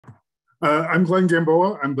I'm Glenn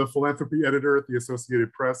Gamboa. I'm the philanthropy editor at the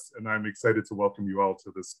Associated Press, and I'm excited to welcome you all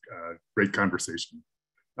to this great conversation.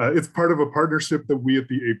 It's part of a partnership that we at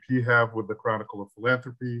the AP have with the Chronicle of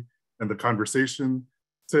Philanthropy and The Conversation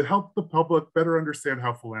to help the public better understand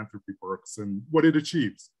how philanthropy works and what it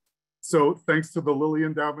achieves. So thanks to the Lilly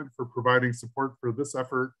Endowment for providing support for this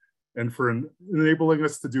effort and for enabling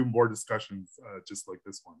us to do more discussions just like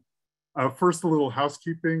this one. First, a little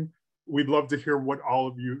housekeeping. We'd love to hear what all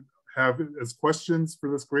of you have as questions for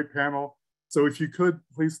this great panel. So if you could,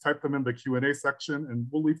 please type them in the Q&A section and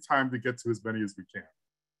we'll leave time to get to as many as we can.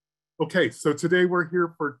 Okay, so today we're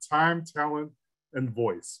here for time, talent, and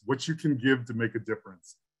voice, what you can give to make a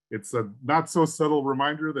difference. It's a not so subtle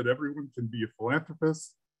reminder that everyone can be a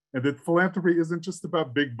philanthropist and that philanthropy isn't just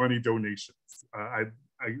about big money donations.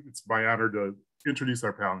 It's my honor to introduce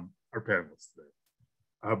our panelists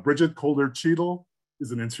today. Bridgid Coulter Cheadle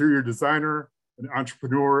is an interior designer, an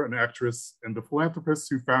entrepreneur, an actress, and the philanthropist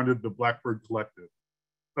who founded the Blackbird Collective,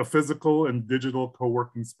 a physical and digital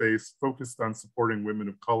co-working space focused on supporting women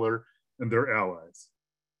of color and their allies.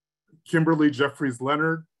 Kimberly Jeffries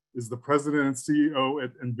Leonard is the president and CEO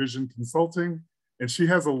at Envision Consulting, and she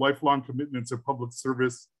has a lifelong commitment to public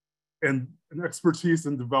service and an expertise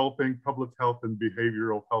in developing public health and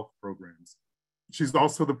behavioral health programs. She's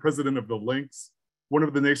also the president of the Links, one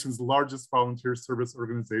of the nation's largest volunteer service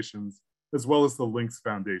organizations, as well as the Links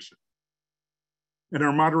Foundation. And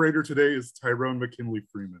our moderator today is Tyrone McKinley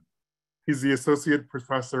Freeman. He's the Associate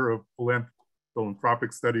Professor of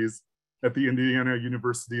Philanthropic Studies at the Indiana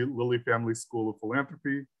University Lilly Family School of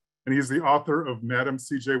Philanthropy, and he's the author of Madam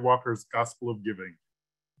C.J. Walker's Gospel of Giving,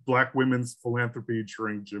 Black Women's Philanthropy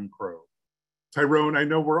During Jim Crow. Tyrone, I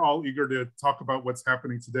know we're all eager to talk about what's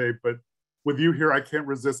happening today, but with you here, I can't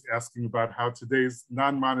resist asking about how today's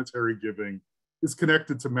non-monetary giving is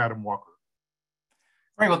connected to Madam Walker.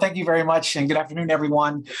 Great. Well, thank you very much, and good afternoon,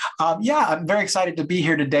 everyone. I'm very excited to be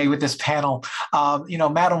here today with this panel.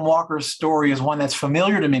 Madam Walker's story is one that's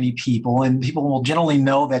familiar to many people, and people will generally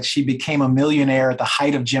know that she became a millionaire at the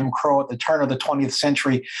height of Jim Crow at the turn of the 20th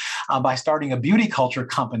century by starting a beauty culture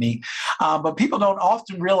company. But people don't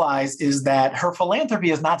often realize is that her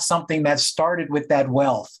philanthropy is not something that started with that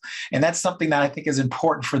wealth. And that's something that I think is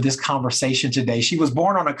important for this conversation today. She was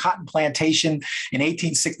born on a cotton plantation in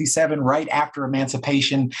 1867, right after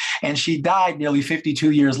emancipation. And she died nearly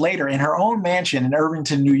 52 years later in her own mansion in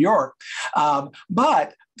Irvington, New York.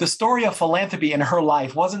 But the story of philanthropy in her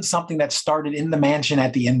life wasn't something that started in the mansion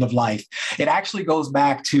at the end of life. It actually goes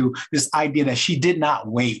back to this idea that she did not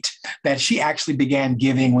wait, that she actually began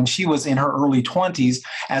giving when she was in her early 20s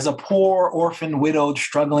as a poor, orphan, widowed,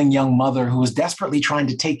 struggling young mother who was desperately trying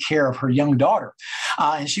to take care of her young daughter.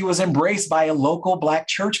 And she was embraced by a local Black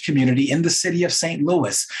church community in the city of St.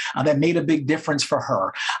 Louis that made a big difference for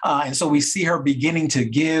her. And so we see her beginning to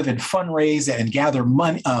give and fundraise and gather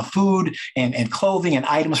money, food and clothing and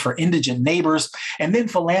items for indigent neighbors. And then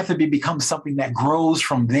philanthropy becomes something that grows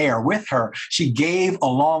from there with her. She gave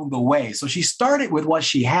along the way. So she started with what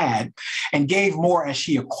she had and gave more as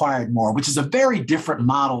she acquired more, which is a very different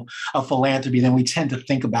model of philanthropy than we tend to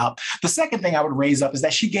think about. The second thing I would raise up is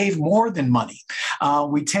that she gave more than money.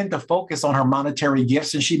 We tend to focus on her monetary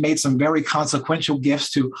gifts, and she made some very consequential gifts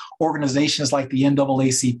to organizations like the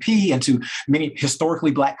NAACP and to many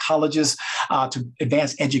historically Black colleges to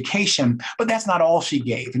advance education. But that's not all she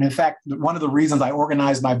gave. And in fact, one of the reasons I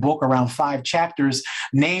organized my book around 5 chapters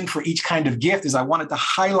named for each kind of gift is I wanted to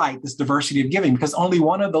highlight this diversity of giving because only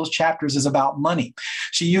one of those chapters is about money.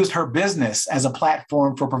 She used her business as a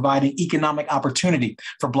platform for providing economic opportunity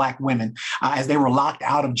for Black women as they were locked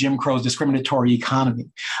out of Jim Crow's discriminatory economy.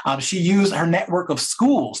 She used her network of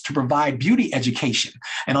schools to provide beauty education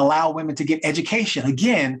and allow women to get education,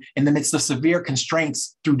 again, in the midst of severe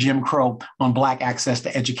constraints through Jim Crow on Black access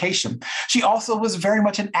to education. She also was very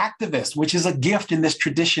much an activist, which is a gift in this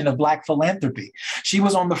tradition of Black philanthropy. She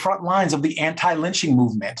was on the front lines of the anti-lynching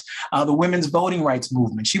movement, the women's voting rights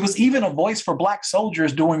movement. She was even a voice for Black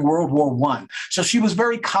soldiers during World War I. So she was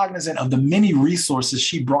very cognizant of the many resources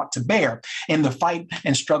she brought to bear in the fight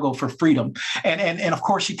and struggle for freedom. And of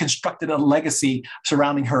course, she constructed a legacy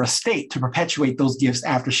surrounding her estate to perpetuate those gifts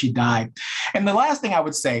after she died. And the last thing I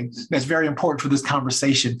would say that's very important for this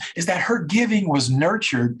conversation is that her giving was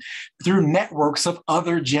nurtured through networks of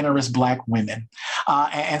other generous Black women.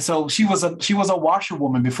 And so she was a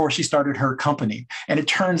washerwoman before she started her company. And it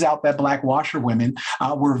turns out that Black washerwomen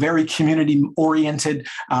were very community-oriented,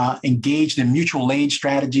 engaged in mutual aid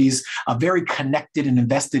strategies, very connected and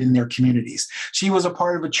invested in their communities. She was a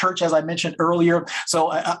part of a church, as I mentioned earlier.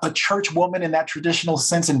 So a church woman in that traditional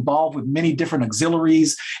sense, involved with many different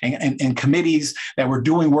auxiliaries and committees that were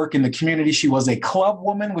doing work in the community. She was a club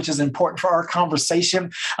woman, which is important for our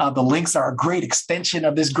conversation. The links are a great extension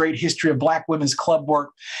of this great history of Black women's club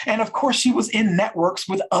work. And of course, she was in networks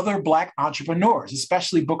with other Black entrepreneurs,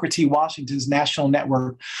 especially Booker T. Washington's national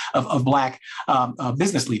network of Black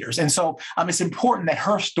business leaders. And so it's important that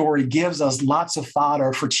her story gives us lots of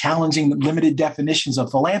fodder for challenging the limited definitions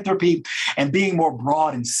of philanthropy and being more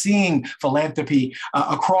broad and seeing philanthropy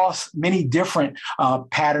across many different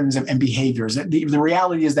patterns and behaviors. The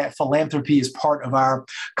reality is that philanthropy is part of our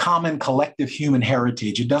common collective human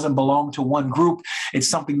heritage. It doesn't belong to one group. It's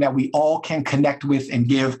something that we all can connect with and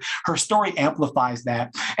give. Her story amplifies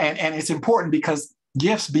that. And it's important because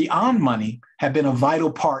gifts beyond money have been a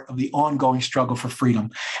vital part of the ongoing struggle for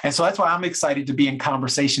freedom. And so that's why I'm excited to be in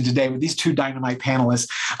conversation today with these two dynamite panelists,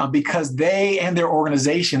 because they and their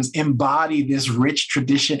organizations embody this rich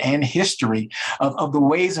tradition and history of the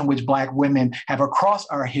ways in which Black women have across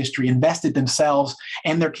our history invested themselves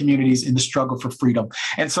and their communities in the struggle for freedom.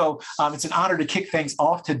 And so it's an honor to kick things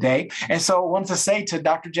off today. And so I want to say to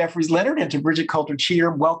Dr. Jeffries Leonard and to Bridgid Coulter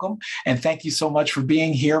Cheadle, welcome, and thank you so much for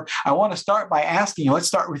being here. I want to start by asking you, let's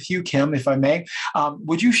start with you, Kim, if I may.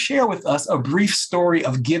 Would you share with us a brief story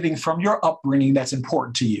of giving from your upbringing that's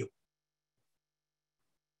important to you?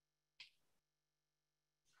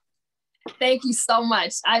 Thank you so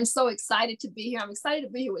much. I'm so excited to be here. I'm excited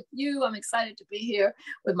to be here with you. I'm excited to be here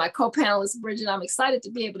with my co-panelist, Bridgid. I'm excited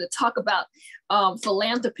to be able to talk about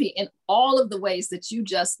philanthropy in all of the ways that you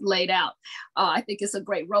just laid out. I think it's a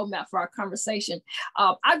great roadmap for our conversation.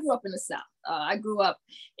 I grew up in the South. I grew up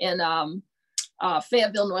in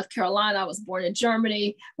Fayetteville, North Carolina. I was born in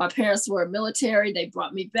Germany. My parents were military. They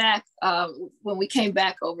brought me back when we came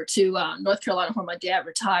back over to North Carolina, where my dad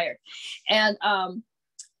retired. And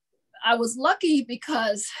I was lucky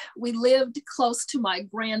because we lived close to my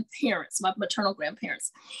grandparents, my maternal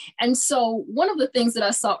grandparents. And so one of the things that I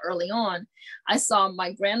saw early on, I saw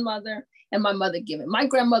my grandmother and my mother giving. My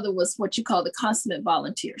grandmother was what you call the consummate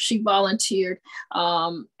volunteer. She volunteered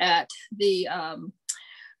at the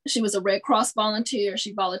she was a Red Cross volunteer.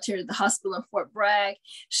 She volunteered at the hospital in Fort Bragg.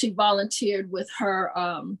 She volunteered with her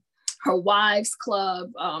wives club,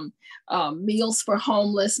 meals for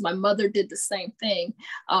homeless. My mother did the same thing.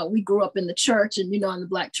 We grew up in the church, and, in the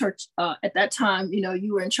Black church at that time,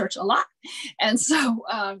 you were in church a lot. And so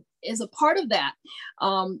as a part of that,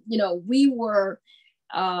 we were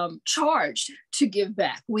charged to give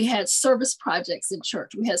back. We had service projects in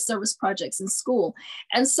church. We had service projects in school.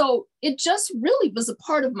 And so it just really was a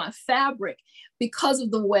part of my fabric because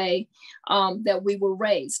of the way that we were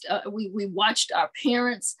raised. We watched our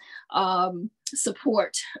parents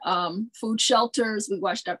support food shelters. We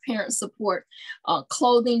watched our parents support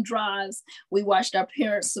clothing drives. We watched our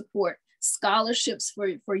parents support scholarships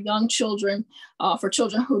for young children, for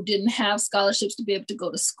children who didn't have scholarships to be able to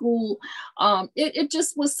go to school. It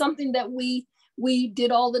just was something that we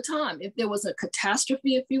did all the time. If there was a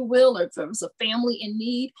catastrophe, if you will, or if there was a family in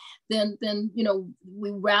need, then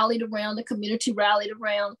we rallied around, the community rallied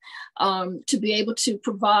around to be able to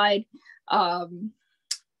provide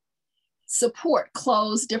support,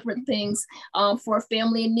 clothes, different things for a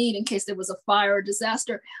family in need in case there was a fire or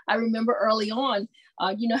disaster. I remember early on,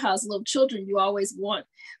 how as little children, you always want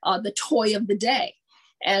the toy of the day.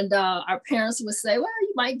 And our parents would say, well,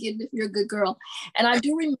 you might get it if you're a good girl. And I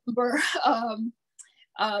do remember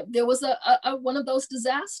there was a one of those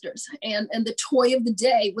disasters, and the toy of the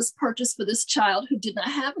day was purchased for this child who did not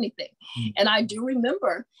have anything. And I do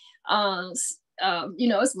remember, as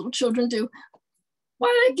little children do, why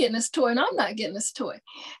are they getting this toy and I'm not getting this toy?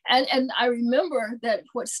 And I remember that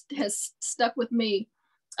what has stuck with me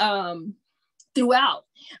throughout.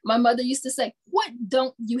 My mother used to say, what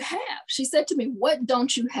don't you have? She said to me, what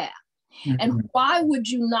don't you have? Mm-hmm. And why would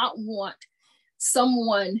you not want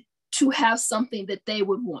someone to have something that they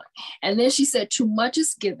would want? And then she said, too much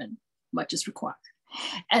is given, much is required.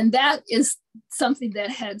 And that is something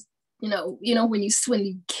that has, when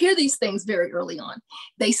you hear these things very early on,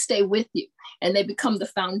 they stay with you and they become the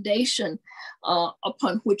foundation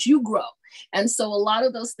upon which you grow. And so a lot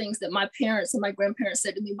of those things that my parents and my grandparents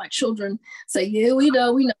said to me, my children say, yeah, we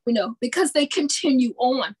know, because they continue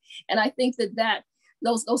on. And I think that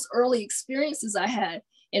those early experiences I had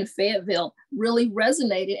in Fayetteville really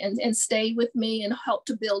resonated and stayed with me and helped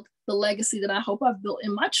to build the legacy that I hope I've built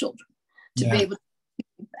in my children to be able to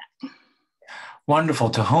back. Wonderful.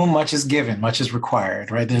 To whom much is given, much is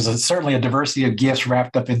required, right? There's certainly a diversity of gifts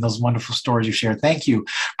wrapped up in those wonderful stories you shared. Thank you.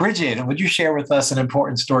 Bridgid, would you share with us an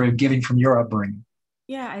important story of giving from your upbringing?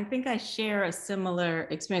 Yeah, I think I share a similar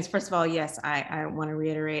experience. First of all, yes, I want to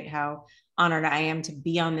reiterate how honored I am to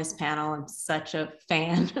be on this panel. I'm such a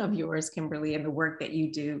fan of yours, Kimberly, and the work that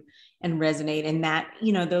you do and resonate. And that,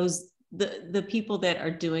 you know, the people that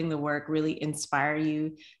are doing the work really inspire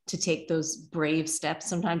you to take those brave steps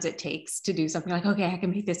sometimes it takes to do something like, okay, I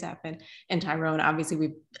can make this happen. And Tyrone, obviously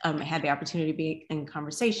we've had the opportunity to be in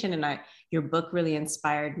conversation, and your book really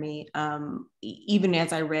inspired me. Even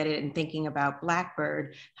as I read it and thinking about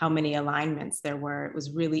Blackbird, how many alignments there were, it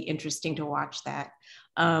was really interesting to watch that.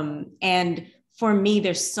 And for me,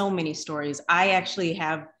 there's so many stories. I actually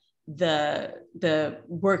have the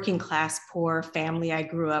working class poor family I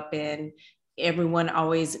grew up in. Everyone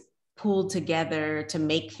always pulled together to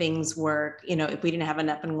make things work. You know, if we didn't have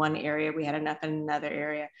enough in one area, we had enough in another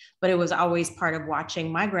area. But it was always part of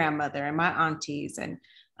watching my grandmother and my aunties and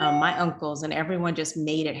my uncles, and everyone just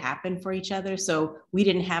made it happen for each other. So we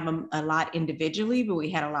didn't have a lot individually, but we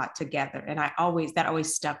had a lot together. And that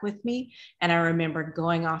always stuck with me. And I remember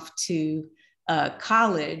going off to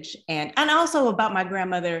college, and also about my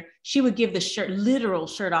grandmother, she would give the literal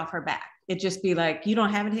shirt off her back. It'd just be like, you don't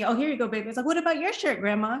have anything. Oh, here you go, baby. It's like, what about your shirt,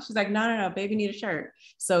 grandma? She's like, no, baby need a shirt.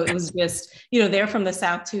 So it was just, you know, they're from the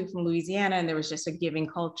South too, from Louisiana, and there was just a giving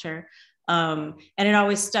culture. And it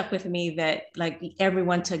always stuck with me that like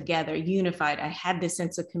everyone together, unified. I had this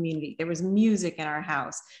sense of community. There was music in our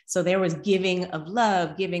house. So there was giving of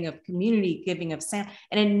love, giving of community, giving of sound.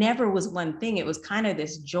 And it never was one thing. It was kind of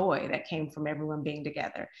this joy that came from everyone being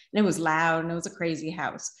together. And it was loud and it was a crazy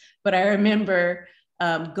house. But I remember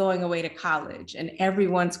going away to college and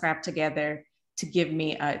everyone scrapped together to give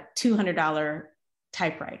me a $200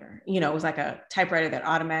 typewriter. You know, it was like a typewriter that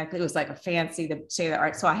automatically, it was like a fancy, the state of the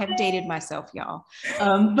art. So I have dated myself, y'all.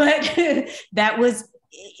 But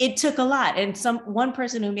it took a lot. And one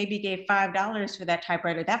person who maybe gave $5 for that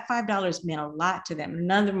typewriter, that $5 meant a lot to them.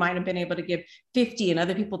 Another might have been able to give 50, and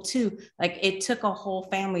other people too. Like it took a whole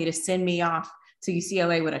family to send me off to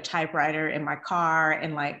UCLA with a typewriter in my car.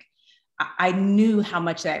 And like, I knew how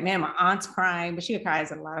much that meant. My aunt's crying, but she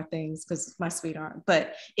cries at a lot of things because my sweet aunt.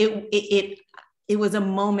 But it was a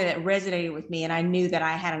moment that resonated with me. And I knew that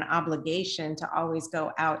I had an obligation to always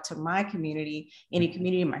go out to my community, any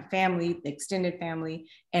community, my family, the extended family,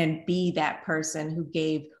 and be that person who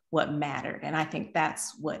gave what mattered. And I think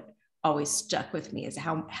that's what always stuck with me, is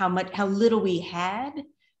how little we had,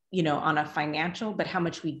 you know, on a financial, but how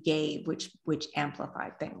much we gave, which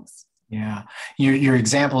amplified things. Yeah, your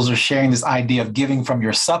examples are sharing this idea of giving from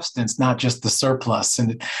your substance, not just the surplus.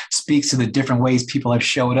 And it speaks to the different ways people have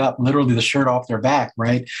showed up, literally the shirt off their back,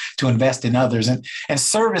 right, to invest in others. And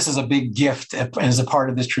service is a big gift as a part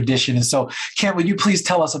of this tradition. And so, Kim, would you please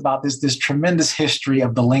tell us about this tremendous history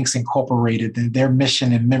of the Links Incorporated, their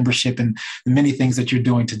mission and membership, and the many things that you're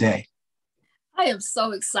doing today? I am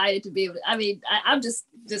so excited to be able to, I'm just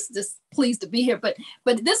pleased to be here, but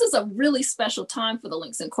this is a really special time for the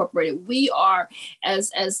Links Incorporated. We are,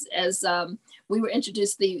 as we were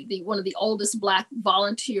introduced, the one of the oldest Black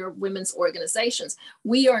volunteer women's organizations.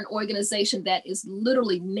 We are an organization that is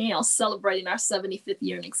literally now celebrating our 75th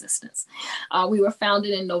year in existence. We were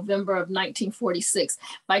founded in November of 1946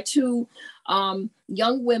 by two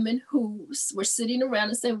young women who were sitting around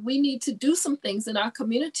and saying, we need to do some things in our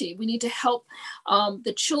community. We need to help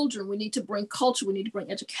the children. We need to bring culture. We need to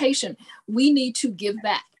bring education. We need to give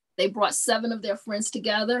back. They brought 7 of their friends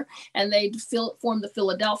together, and they formed the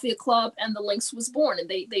Philadelphia Club, and the Links was born. And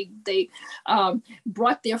they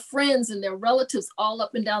brought their friends and their relatives all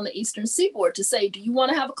up and down the Eastern Seaboard to say, do you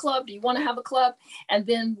want to have a club? Do you want to have a club? And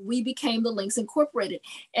then we became the Links Incorporated.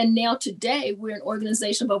 And now today we're an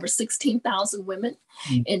organization of over 16,000 women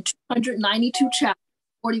in 292 chapters.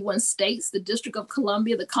 41 states, the District of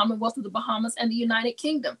Columbia, the Commonwealth of the Bahamas, and the United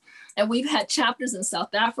Kingdom. And we've had chapters in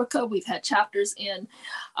South Africa. We've had chapters in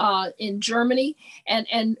Germany.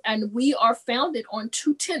 And we are founded on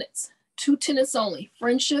two tenets only: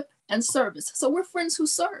 friendship and service. So we're friends who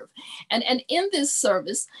serve. And in this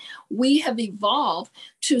service, we have evolved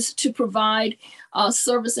to provide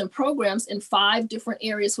service and programs in 5 different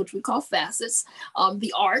areas, which we call facets: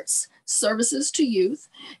 the arts, services to youth,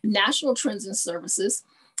 national trends and services,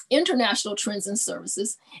 international trends and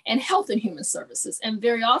services, and health and human services. And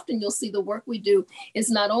very often you'll see the work we do is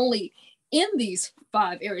not only in these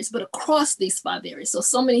 5 areas, but across these 5 areas.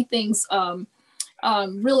 So many things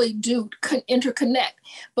really do interconnect.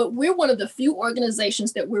 But we're one of the few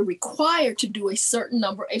organizations that we're required to do a certain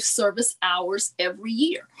number of service hours every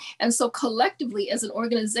year. And so collectively as an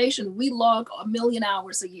organization, we log 1 million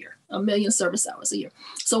hours a year, 1 million service hours a year.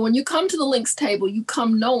 So when you come to the links table, you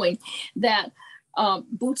come knowing that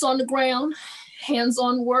boots on the ground,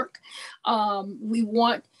 hands-on work. We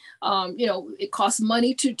want, it costs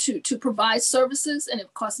money to provide services, and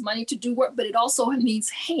it costs money to do work, but it also needs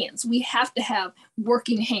hands. We have to have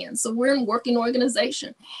working hands. So we're a working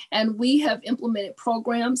organization, and we have implemented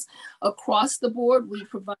programs across the board. We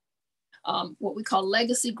provide what we call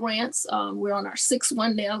legacy grants. We're on our 6th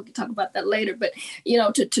one now. We can talk about that later. But,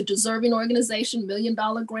 to deserving organization, $1 million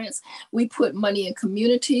grants. We put money in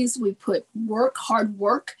communities. We put hard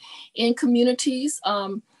work in communities.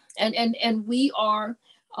 And we are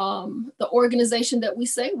the organization that we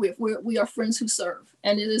say we are friends who serve.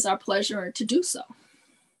 And it is our pleasure to do so.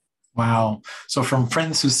 Wow. So from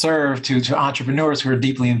friends who serve to entrepreneurs who are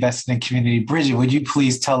deeply invested in community. Bridgid, would you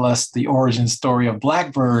please tell us the origin story of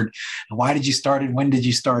Blackbird? Why did you start it? When did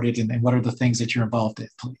you start it? And what are the things that you're involved in,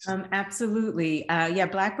 please? Absolutely.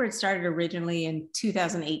 Blackbird started originally in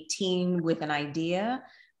 2018 with an idea.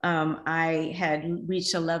 I had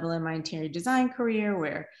reached a level in my interior design career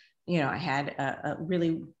where I had a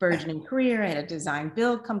really burgeoning career. I had a design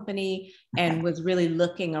build company and was really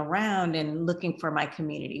looking around and looking for my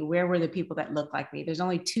community. Where were the people that look like me? There's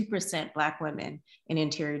only 2% Black women in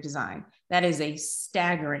interior design. That is a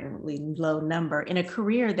staggeringly low number in a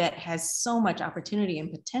career that has so much opportunity and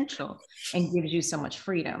potential and gives you so much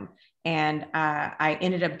freedom. And I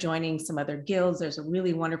ended up joining some other guilds. There's a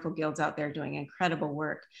really wonderful guilds out there doing incredible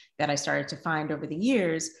work that I started to find over the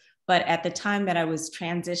years. But at the time that I was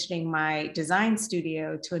transitioning my design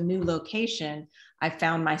studio to a new location, I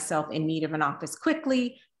found myself in need of an office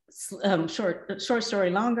quickly. Short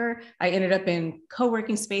story longer, I ended up in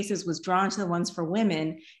co-working spaces, was drawn to the ones for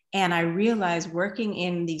women. And I realized working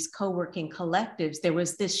in these co-working collectives, there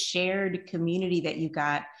was this shared community that you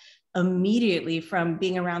got immediately from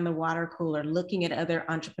being around the water cooler, looking at other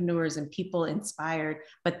entrepreneurs and people inspired,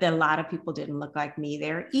 but a lot of people didn't look like me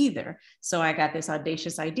there either. So I got this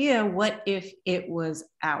audacious idea. What if it was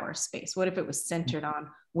our space? What if it was centered on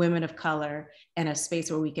women of color and a space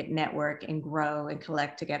where we could network and grow and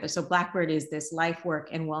collect together? So Blackbird is this life, work,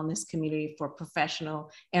 and wellness community for professional,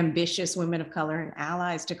 ambitious women of color and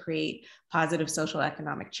allies to create positive social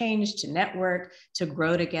economic change, to network, to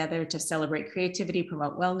grow together, to celebrate creativity,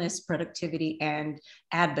 promote wellness, productivity, and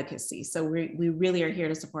advocacy. So we really are here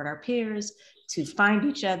to support our peers, to find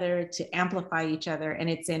each other, to amplify each other. And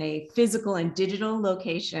it's in a physical and digital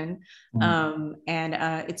location.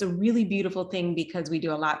 It's a really beautiful thing because we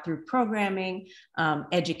do a lot through programming,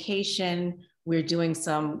 education. We're doing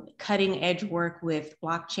some cutting edge work with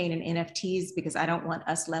blockchain and NFTs because I don't want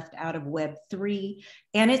us left out of Web3.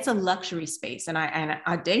 And it's a luxury space. And I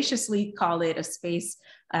audaciously call it a space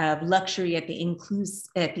of luxury at the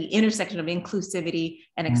intersection of inclusivity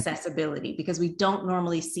and accessibility, because we don't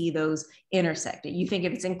normally see those intersected. You think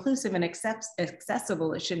if it's inclusive and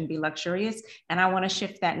accessible, it shouldn't be luxurious. And I want to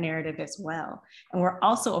shift that narrative as well. And we're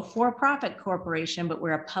also a for-profit corporation, but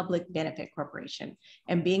we're a public benefit corporation.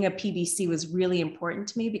 And being a PBC was really important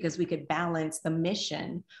to me because we could balance the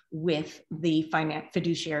mission with the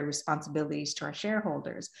fiduciary responsibilities to our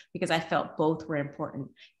shareholders, because I felt both were important.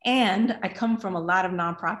 And I come from a lot of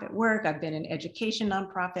nonprofit work. I've been in education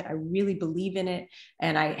nonprofit. I really believe in it.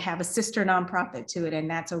 And I have a sister nonprofit to it. And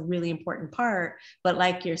that's a really important part. But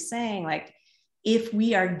like you're saying, like, if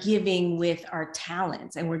we are giving with our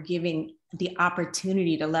talents and we're giving the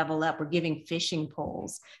opportunity to level up, we're giving fishing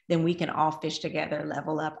poles, then we can all fish together,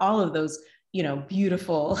 level up, all of those,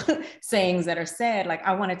 beautiful sayings that are said. Like,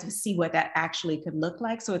 I wanted to see what that actually could look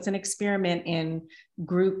like. So it's an experiment in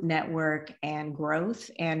group network and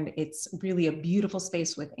growth. And it's really a beautiful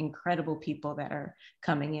space with incredible people that are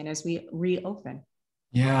coming in as we reopen.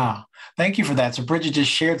 Yeah, thank you for that. So Bridgid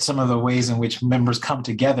just shared some of the ways in which members come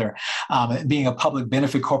together. Being a public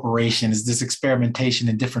benefit corporation is this experimentation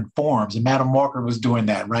in different forms. And Madam Walker was doing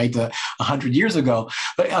that, right, 100 years ago.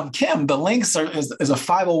 But Kim, the Links is a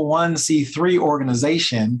 501c3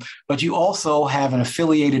 organization, but you also have an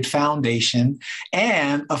affiliated foundation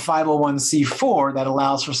and a 501c4 that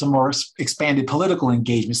allows for some more expanded political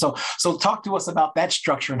engagement. So talk to us about that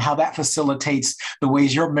structure and how that facilitates the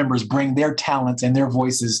ways your members bring their talents and their voices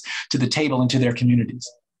to the table and to their communities.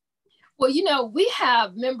 Well, you know, we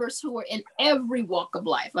have members who are in every walk of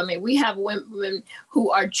life. I mean, we have women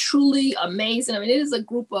who are truly amazing. I mean, it is a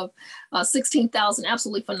group of 16,000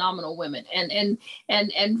 absolutely phenomenal women. And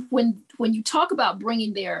when you talk about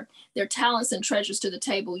bringing their talents and treasures to the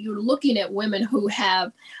table, you're looking at women who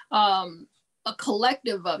have a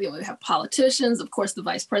collective of, we have politicians, of course, the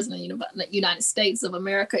Vice President of the United States of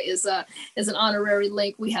America is an honorary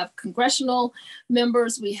link. We have congressional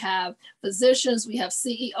members, we have physicians, we have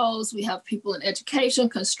CEOs, we have people in education,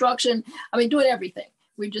 construction, I mean, doing everything.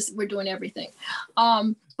 We're doing everything.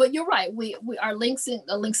 But you're right, our Links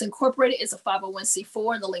Incorporated is a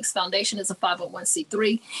 501c4 and the Links Foundation is a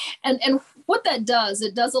 501c3. And what that does,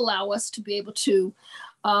 it does allow us to be able to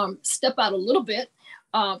step out a little bit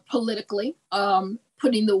politically,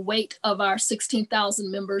 putting the weight of our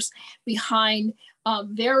 16,000 members behind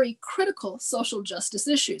very critical social justice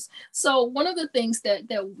issues. So one of the things that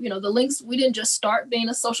the Links, we didn't just start being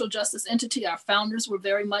a social justice entity. Our founders were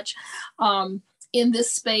very much in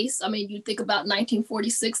this space. I mean, you think about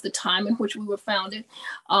 1946, the time in which we were founded.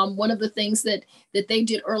 One of the things that they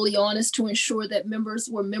did early on is to ensure that members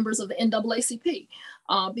were members of the NAACP.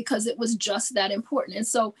 Because it was just that important. And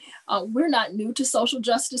so we're not new to social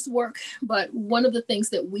justice work, but one of the things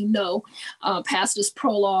that we know, past this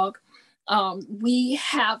prologue, we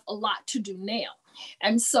have a lot to do now.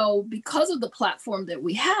 And so because of the platform that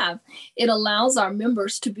we have, it allows our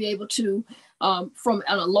members to be able to, from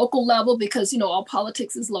on a local level, because, all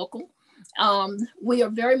politics is local. We are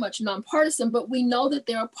very much nonpartisan, but we know that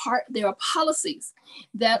there are policies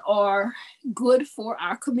that are good for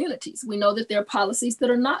our communities. We know that there are policies that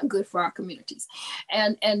are not good for our communities.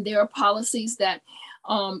 And there are policies that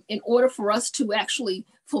in order for us to actually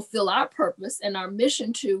fulfill our purpose and our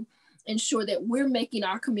mission to ensure that we're making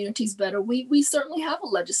our communities better, we certainly have a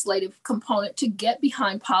legislative component to get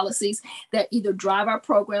behind policies that either drive our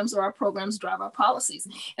programs or our programs drive our policies.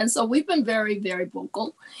 And so we've been very, very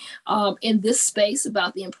vocal in this space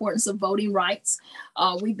about the importance of voting rights.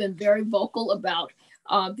 We've been very vocal about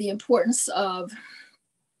the importance of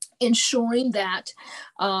ensuring that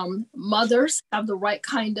mothers have the right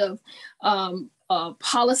kind of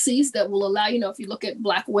policies that will allow, if you look at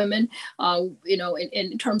Black women,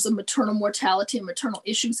 in terms of maternal mortality and maternal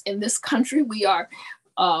issues in this country, we are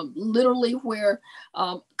literally where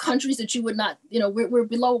countries that you would not, we're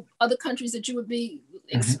below other countries that you would be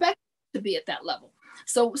expected to be at that level.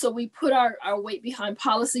 So we put our weight behind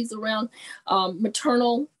policies around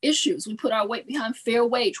maternal issues. We put our weight behind fair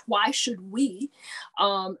wage. Why should we,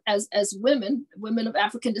 as women of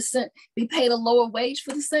African descent, be paid a lower wage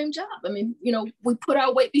for the same job? I mean, we put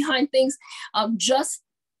our weight behind things just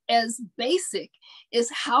as basic as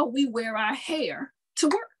how we wear our hair to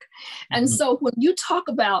work. And so when you talk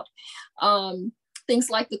about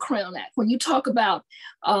things like the Crown Act, when you talk about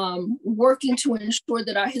working to ensure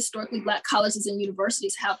that our historically Black colleges and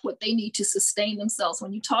universities have what they need to sustain themselves,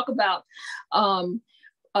 when you talk about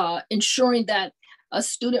ensuring that a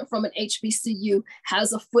student from an HBCU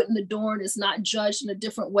has a foot in the door and is not judged in a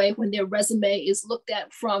different way when their resume is looked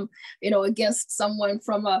at from, against someone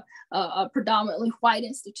from a predominantly white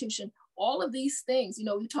institution. All of these things,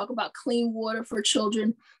 we talk about clean water for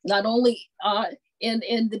children, not only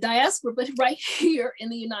in the diaspora, but right here in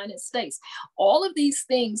the United States. All of these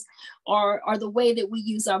things are the way that we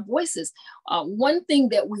use our voices. One thing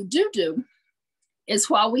that we do is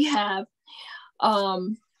while we have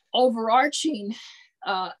overarching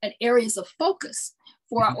areas of focus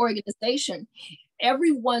for our organization,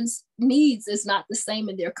 everyone's needs is not the same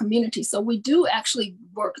in their community. So we do actually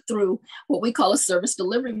work through what we call a service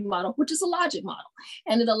delivery model, which is a logic model.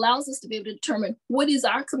 And it allows us to be able to determine what is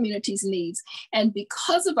our community's needs. And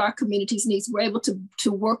because of our community's needs, we're able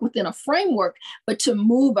to work within a framework, but to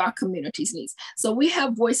move our community's needs. So we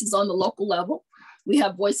have voices on the local level. We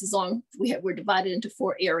have voices we're divided into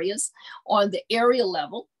 4 areas. On the area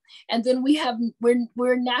level, and then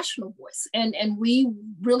we're a national voice, and we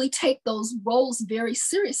really take those roles very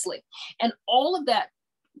seriously. And all of that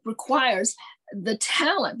requires the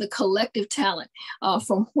talent, the collective talent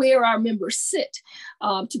from where our members sit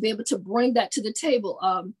to be able to bring that to the table.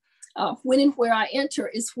 When and where I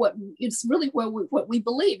enter it's really what we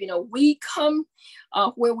believe. We come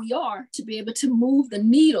where we are to be able to move the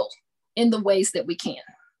needle in the ways that we can.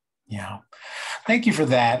 Yeah. Thank you for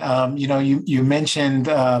that. You mentioned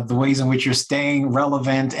the ways in which you're staying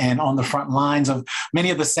relevant and on the front lines of many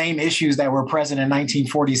of the same issues that were present in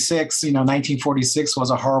 1946. 1946 was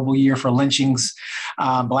a horrible year for lynchings.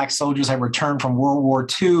 Black soldiers had returned from World War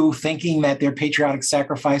II thinking that their patriotic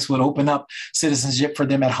sacrifice would open up citizenship for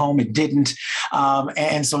them at home. It didn't.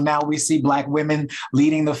 And so now we see Black women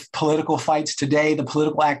leading the political fights today, the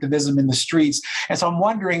political activism in the streets. And so I'm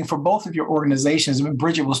wondering, for both of your organizations, and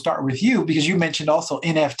Bridgid, we'll start with you, because you mentioned also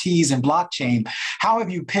NFTs and blockchain. How have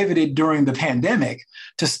you pivoted during the pandemic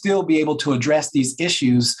to still be able to address these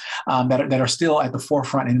issues that are still at the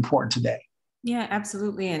forefront and important today? Yeah,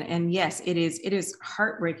 absolutely. And yes, it is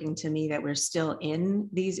heartbreaking to me that we're still in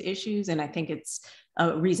these issues. And I think it's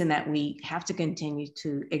a reason that we have to continue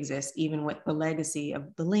to exist, even with the legacy of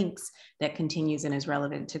the links that continues and is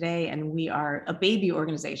relevant today. And we are a baby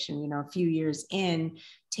organization, a few years in,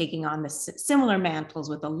 taking on the similar mantles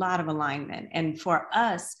with a lot of alignment. And for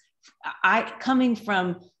us, coming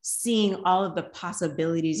from seeing all of the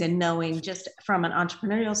possibilities and knowing just from an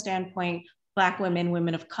entrepreneurial standpoint, Black women,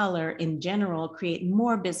 women of color in general, create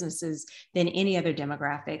more businesses than any other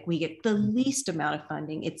demographic. We get the least amount of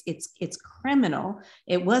funding. It's criminal.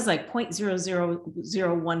 It was like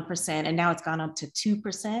 0.0001%, and now it's gone up to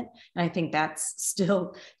 2%. And I think that's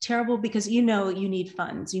still terrible because you need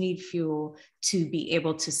funds, you need fuel to be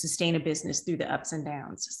able to sustain a business through the ups and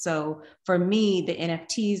downs. So for me, the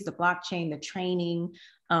NFTs, the blockchain, the training,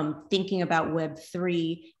 thinking about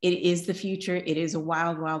Web3, it is the future. It is a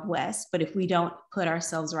wild, wild west. But if we don't put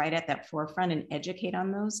ourselves right at that forefront and educate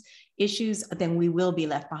on those issues, then we will be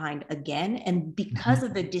left behind again. And because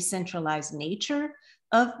of the decentralized nature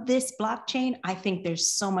of this blockchain, I think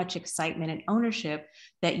there's so much excitement and ownership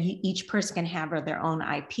that each person can have of their own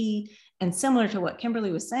IP. And similar to what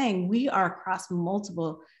Kimberly was saying, we are across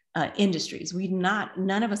multiple industries.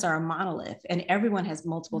 None of us are a monolith, and everyone has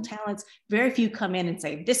multiple talents. Very few come in and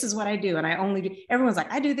say, this is what I do, and I only do, everyone's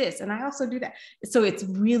like, I do this, and I also do that. So it's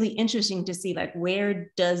really interesting to see, like,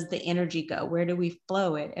 where does the energy go? Where do we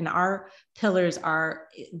flow it? And our pillars are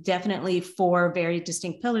definitely 4 very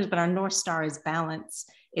distinct pillars, but our North Star is balance.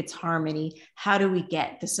 It's harmony. How do we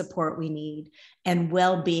get the support we need? And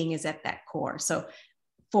well-being is at that core. So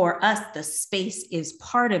for us, the space is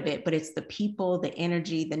part of it, but it's the people, the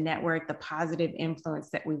energy, the network, the positive influence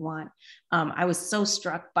that we want. I was so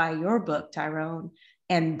struck by your book, Tyrone,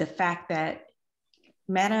 and the fact that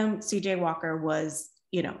Madam C.J. Walker was,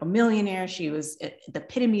 a millionaire. She was the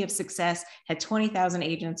epitome of success, had 20,000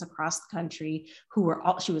 agents across the country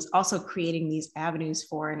she was also creating these avenues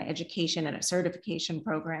for an education and a certification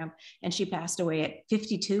program. And she passed away at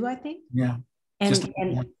 52, I think. Yeah.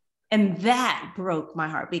 And that broke my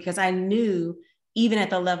heart because I knew, even at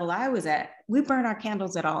the level I was at, we burn our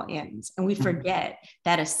candles at all ends and we forget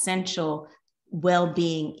that essential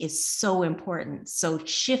well-being is so important. So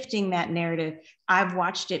shifting that narrative, I've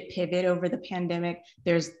watched it pivot over the pandemic.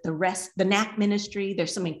 There's the NAC ministry.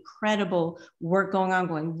 There's some incredible work going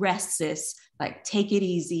on, rest, sis, like take it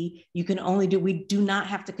easy. We do not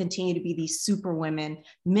have to continue to be these super women.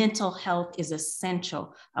 Mental health is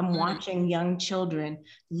essential. I'm watching young children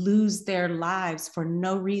lose their lives for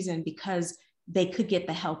no reason because they could get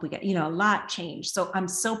the help we get. A lot changed. So I'm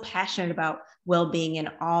so passionate about well-being in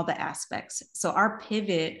all the aspects. So our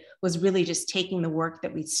pivot was really just taking the work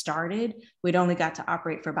that we started. We'd only got to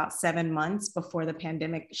operate for about 7 months before the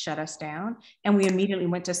pandemic shut us down. And we immediately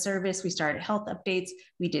went to service. We started health updates.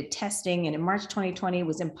 We did testing. And in March 2020, it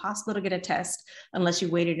was impossible to get a test unless you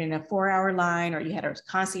waited in a 4-hour line or you had a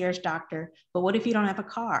concierge doctor. But what if you don't have a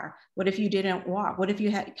car? What if you didn't walk? What if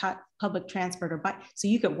you had public transport or bike? So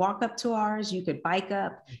you could walk up to ours, you could bike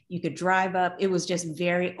up, you could drive up. It was just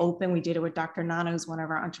very open. We did it with Dr. Nana, who's one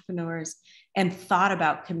of our entrepreneurs, and thought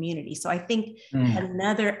about community. So I think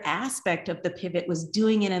another aspect of the pivot was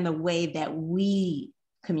doing it in the way that we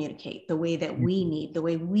communicate, the way that we need, the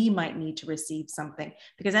way we might need to receive something,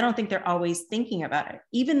 because I don't think they're always thinking about it.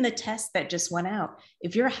 Even the test that just went out,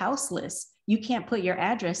 if you're houseless, you can't put your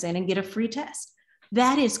address in and get a free test.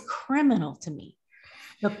 That is criminal to me.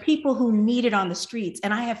 The people who need it on the streets,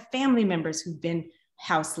 and I have family members who've been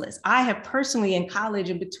houseless. I have personally in college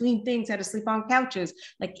and between things had to sleep on couches.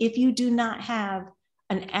 Like, if you do not have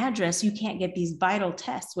an address, you can't get these vital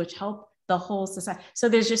tests, which help the whole society. So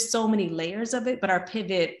there's just so many layers of it, but our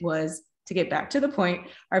pivot was, to get back to the point,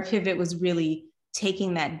 our pivot was really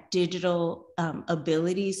taking that digital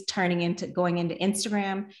abilities, going into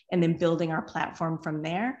Instagram, and then building our platform from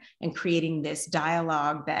there and creating this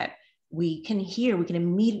dialogue that we can hear, we can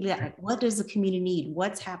immediately, like, what does the community need?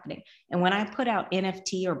 What's happening? And when I put out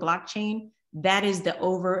NFT or blockchain, that is the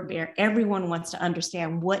over, everyone wants to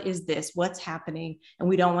understand what is this, what's happening. And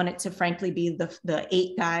we don't want it to frankly be the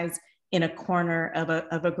 8 guys in a corner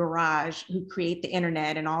of a garage who create the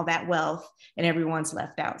internet and all that wealth, and everyone's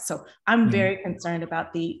left out. So I'm very concerned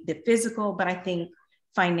about the physical, but I think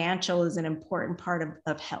financial is an important part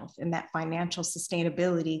of health, and that financial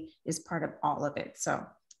sustainability is part of all of it. So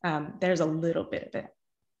there's a little bit of it.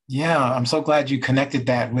 Yeah, I'm so glad you connected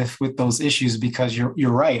that with those issues, because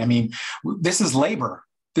you're right. I mean, this is labor.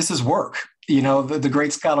 This is work. You know, the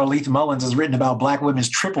great scholar Leith Mullins has written about Black women's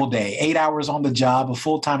triple day, 8 hours on the job, a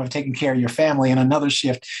full time of taking care of your family, and another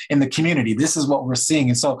shift in the community. This is what we're seeing.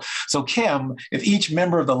 And so Kim, if each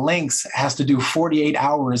member of the Links has to do 48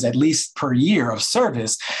 hours at least per year of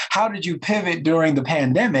service, how did you pivot during the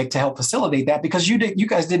pandemic to help facilitate that? Because you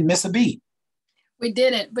guys didn't miss a beat. We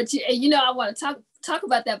didn't, but you know, I want to talk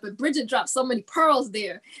about that, but Bridgid dropped so many pearls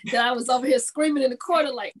there that I was over here screaming in the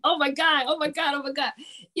corner like, oh my God, oh my God, oh my God.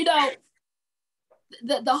 You know,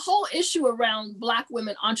 the whole issue around Black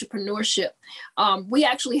women entrepreneurship, we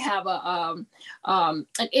actually have an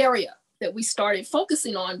area that we started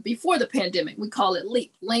focusing on before the pandemic. We call it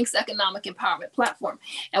LEAP, Links Economic Empowerment Platform.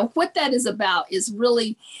 And what that is about is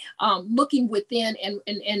really looking within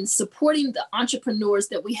and supporting the entrepreneurs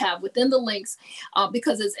that we have within the Links,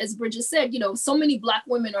 because as Bridgid said, you know, so many Black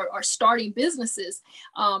women are starting businesses.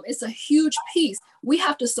 It's a huge piece. We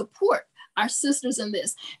have to support our sisters in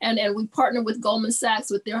this. And we partner with Goldman Sachs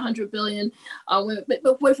with their 100 billion.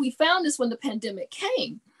 But what we found is when the pandemic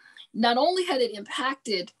came, not only had it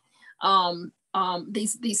impacted our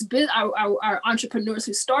entrepreneurs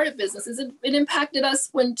who started businesses, it impacted us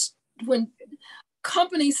when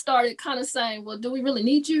companies started kind of saying, well, do we really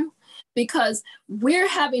need you? Because we're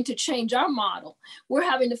having to change our model. We're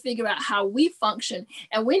having to figure out how we function,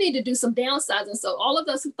 and we need to do some downsizing. So all of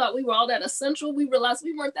us who thought we were all that essential, we realized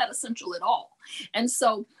we weren't that essential at all. And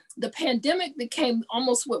so the pandemic became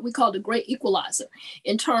almost what we call the great equalizer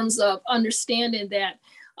in terms of understanding that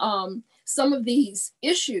some of these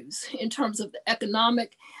issues in terms of the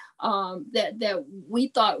economic that we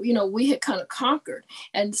thought, you know, we had kind of conquered.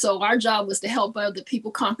 And so our job was to help other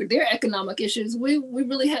people conquer their economic issues. We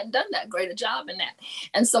really hadn't done that great a job in that.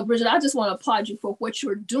 And so, Bridgid, I just want to applaud you for what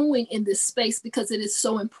you're doing in this space, because it is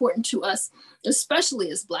so important to us,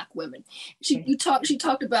 especially as Black women. She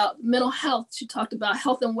talked about mental health. She talked about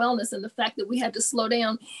health and wellness, and the fact that we had to slow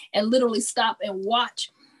down and literally stop and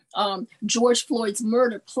watch George Floyd's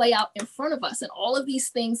murder play out in front of us. And all of these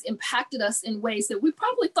things impacted us in ways that we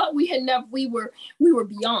probably thought we were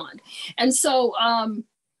beyond. And so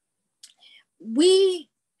we,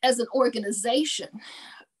 as an organization,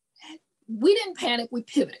 we didn't panic, we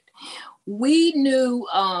pivoted. We knew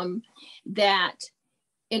that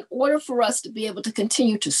in order for us to be able to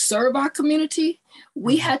continue to serve our community,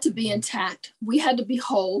 we had to be intact, we had to be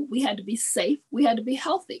whole, we had to be safe, we had to be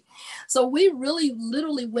healthy. So we really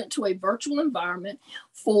literally went to a virtual environment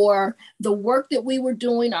for the work that we were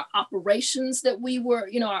doing, our operations that we were,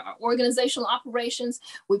 you know, our organizational operations.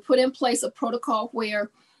 We put in place a protocol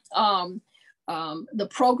where the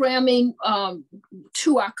programming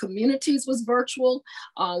to our communities was virtual.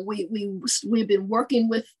 We've been working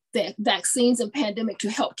with the vaccines and pandemic to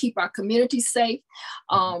help keep our communities safe.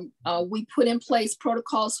 We put in place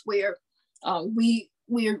protocols where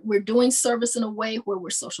we're doing service in a way where we're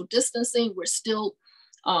social distancing. We're still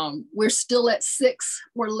at 6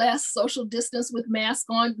 or less social distance with masks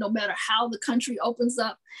on, no matter how the country opens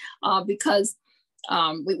up, because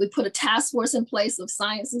we put a task force in place of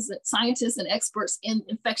scientists and experts in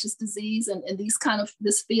infectious disease and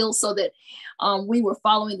this field, so that we were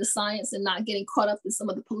following the science and not getting caught up in some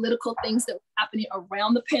of the political things that were happening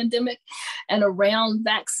around the pandemic and around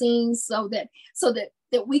vaccines, so that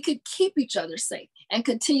we could keep each other safe and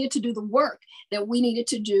continue to do the work that we needed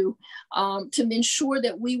to do to ensure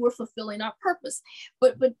that we were fulfilling our purpose.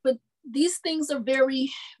 But these things are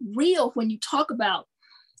very real when you talk about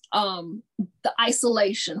the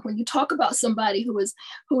isolation, when you talk about somebody who is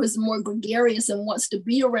more gregarious and wants to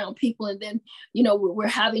be around people, and then, you know, we're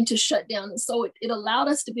having to shut down. And so it allowed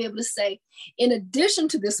us to be able to say, in addition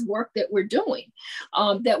to this work that we're doing,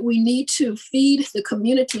 that we need to feed the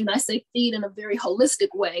community, and I say feed in a very holistic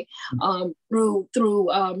way, through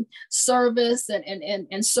service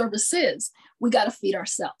and services. We got to feed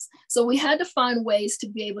ourselves. So we had to find ways to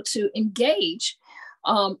be able to engage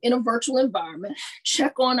in a virtual environment,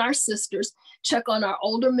 check on our sisters, check on our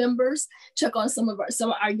older members, check on some of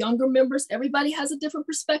our younger members. Everybody has a different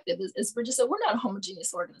perspective. As Bridgid said, we're not a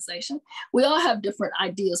homogeneous organization. We all have different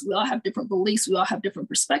ideas. We all have different beliefs. We all have different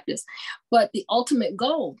perspectives. But the ultimate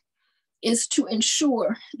goal is to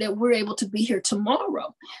ensure that we're able to be here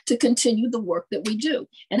tomorrow to continue the work that we do.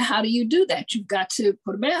 And how do you do that? You've got to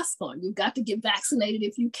put a mask on. You've got to get vaccinated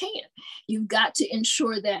if you can. You've got to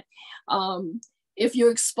ensure that if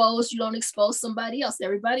you're exposed, you don't expose somebody else.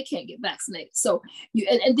 Everybody can't get vaccinated. So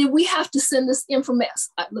and then we have to send this information.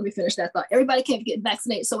 Let me finish that thought. Everybody can't get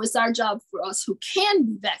vaccinated. So it's our job for us who can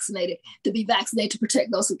be vaccinated to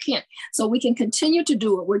protect those who can't. So we can continue to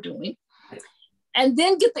do what we're doing and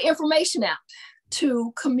then get the information out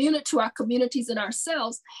to our communities and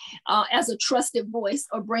ourselves as a trusted voice,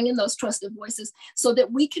 or bring in those trusted voices so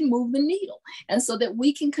that we can move the needle and so that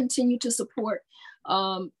we can continue to support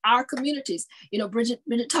our communities. You know, Bridgid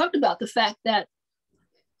talked about the fact that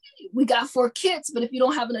we got 4 kids, but if you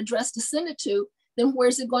don't have an address to send it to, then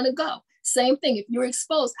where's it going to go? Same thing, if you're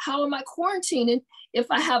exposed, how am I quarantining if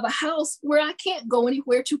I have a house where I can't go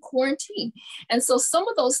anywhere to quarantine? And so some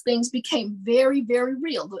of those things became very, very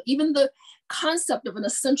real. Even the concept of an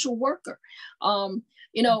essential worker.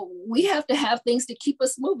 You know, we have to have things to keep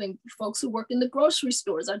us moving. Folks who work in the grocery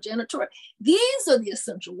stores, our janitorial, these are the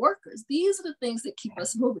essential workers. These are the things that keep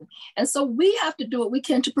us moving. And so we have to do what we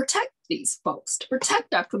can to protect these folks, to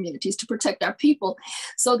protect our communities, to protect our people,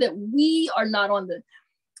 so that we are not on the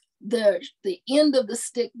end of the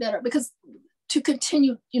stick because to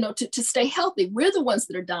continue, you know, to stay healthy, we're the ones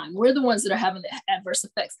that are dying. We're the ones that are having the adverse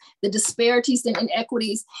effects. The disparities and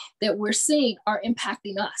inequities that we're seeing are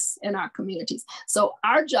impacting us and our communities. So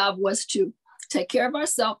our job was to take care of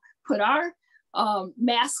ourselves, put our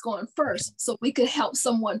mask on first, so we could help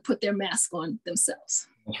someone put their mask on themselves.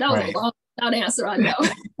 That was a long answer, I know.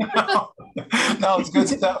 No, it's good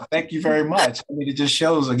stuff. Thank you very much. I mean, it just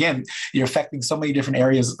shows, again, you're affecting so many different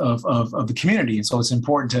areas of the community. And so it's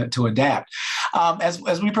important to adapt.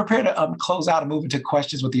 As we prepare to close out and move into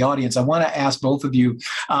questions with the audience, I want to ask both of you,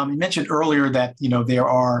 you mentioned earlier that, you know, there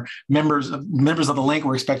are members of the link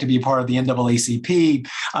who expect to be a part of the NAACP.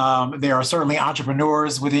 There are certainly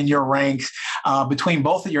entrepreneurs within your ranks. Between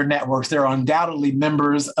both of your networks, there are undoubtedly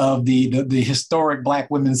members of the historic Black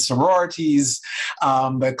women's sororities,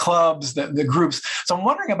 the clubs, the groups. So I'm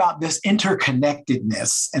wondering about this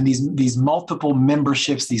interconnectedness and these multiple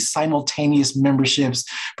memberships, these simultaneous memberships,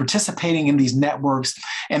 participating in these networks,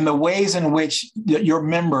 and the ways in which your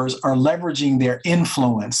members are leveraging their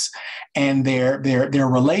influence and their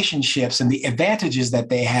relationships and the advantages that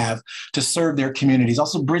they have to serve their communities.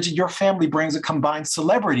 Also, Bridgid, your family brings a combined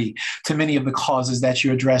celebrity to many of the causes that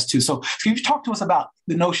you address to. So can you talk to us about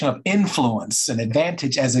the notion of influence and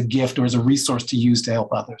advantage as a gift or as a resource to use to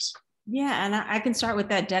help others? Yeah, and I can start with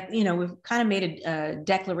that. We've kind of made a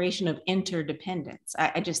declaration of interdependence.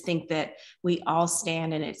 I just think that we all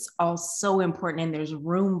stand, and it's all so important, and there's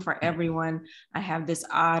room for everyone. I have this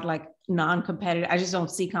odd, non-competitive, I just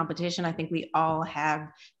don't see competition. I think we all have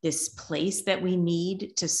this place that we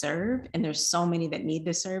need to serve, and there's so many that need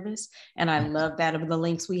the service. And I love that. Of the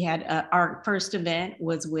links we had, our first event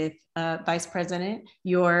was with Vice President,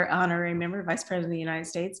 your honorary member, Vice President of the United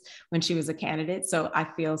States, when she was a candidate. So I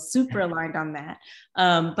feel super aligned on that.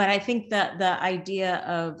 But I think that the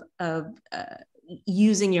idea of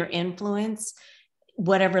using your influence,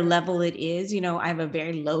 whatever level it is, I have a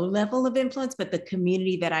very low level of influence, but the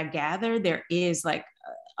community that I gather, there is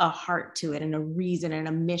a heart to it and a reason and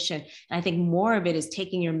a mission. And I think more of it is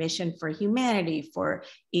taking your mission for humanity, for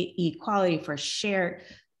equality, for shared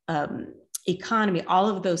economy, all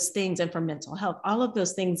of those things, and for mental health, all of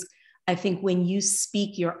those things. I think when you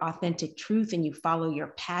speak your authentic truth and you follow your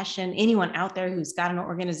passion, anyone out there who's got an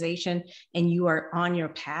organization and you are on your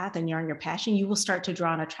path and you're on your passion, you will start to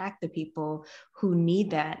draw and attract the people who need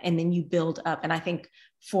that. And then you build up. And I think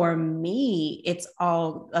for me, it's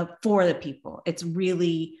all for the people. It's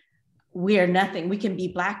really, we are nothing. We can be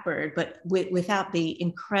Blackbird, but without the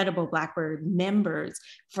incredible Blackbird members,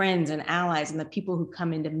 friends and allies, and the people who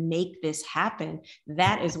come in to make this happen,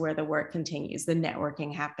 that is where the work continues. The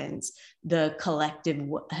networking happens, the collective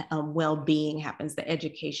well-being happens, the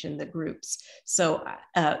education, the groups. So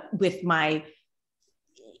with my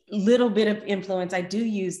little bit of influence, I do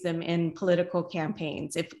use them in political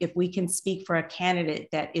campaigns. If we can speak for a candidate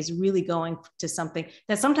that is really going to something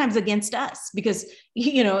that's sometimes against us, because,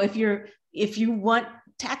 if you want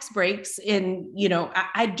tax breaks and,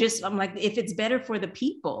 I'm like, if it's better for the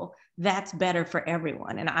people, that's better for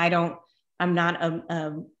everyone. And I'm not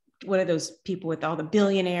one of those people with all the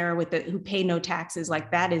billionaire who pay no taxes.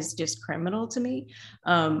 Like, that is just criminal to me.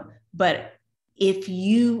 But if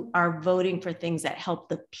you are voting for things that help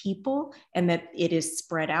the people and that it is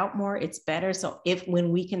spread out more, it's better. So when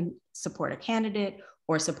we can support a candidate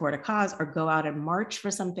or support a cause or go out and march for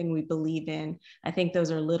something we believe in, I think those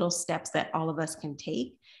are little steps that all of us can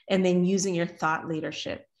take. and then using your thought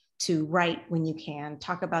leadership to write when you can,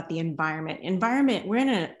 talk about the environment. We're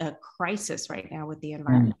in a crisis right now with the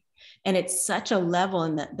environment. And it's such a level,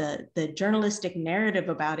 and the journalistic narrative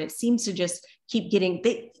about it seems to just keep getting,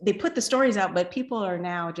 they put the stories out, but people are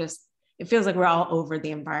now just, it feels like we're all over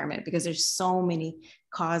the environment because there's so many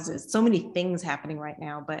causes, so many things happening right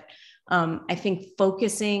now. But I think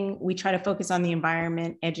we try to focus on the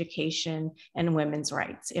environment, education, and women's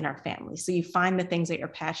rights in our family. So you find the things that you're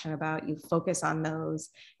passionate about, you focus on those,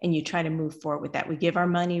 and you try to move forward with that. We give our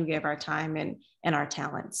money, we give our time and our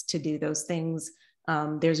talents to do those things.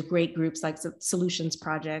 There's great groups like the Solutions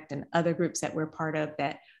Project and other groups that we're part of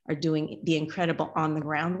that are doing the incredible on the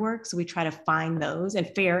ground work. So we try to find those, and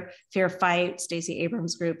Fair Fight, Stacey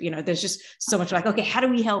Abrams' group, there's just so much like, okay, how do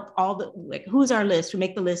we help who's our list? We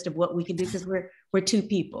make the list of what we can do because we're two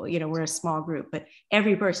people, we're a small group, but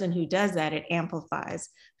every person who does that, it amplifies.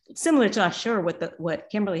 Similar to, I'm sure, what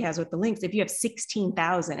Kimberly has with the links. If you have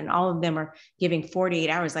 16,000 and all of them are giving 48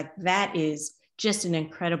 hours, like that is just an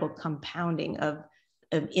incredible compounding of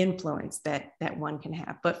influence that one can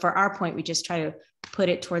have. But for our point, we just try to put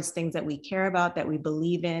it towards things that we care about, that we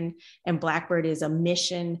believe in. And Blackbird is a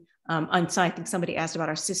mission. And so I think somebody asked about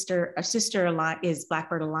our sister is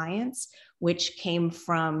Blackbird Alliance, which came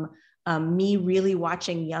from me really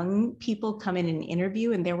watching young people come in and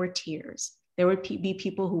interview, and there were tears. There would be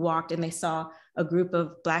people who walked and they saw a group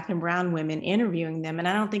of Black and brown women interviewing them. And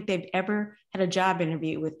I don't think they've ever had a job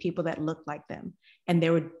interview with people that looked like them. And they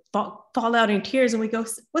would fall out in tears, and we go,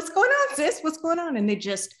 what's going on, sis? What's going on? And they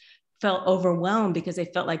just felt overwhelmed because they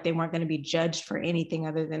felt like they weren't going to be judged for anything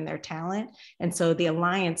other than their talent. And so the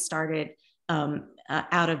Alliance started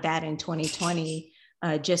out of that in 2020,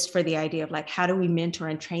 just for the idea of like, how do we mentor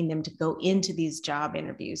and train them to go into these job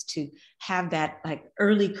interviews, to have that like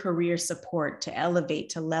early career support, to elevate,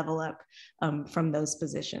 to level up from those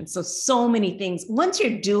positions. So many things, once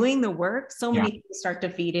you're doing the work, so many things start to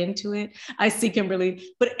feed into it. I see Kimberly,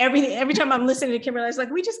 but every time I'm listening to Kimberly, I was like,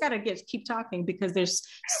 we just got to keep talking because there's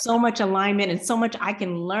so much alignment and so much I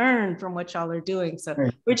can learn from what y'all are doing. So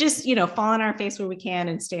we're just, falling on our face where we can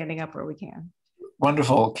and standing up where we can.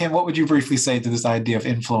 Wonderful. Kim, what would you briefly say to this idea of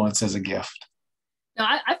influence as a gift? No,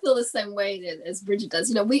 I feel the same way as Bridgid does.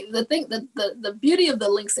 The beauty of the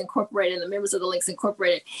Links Incorporated and the members of the Links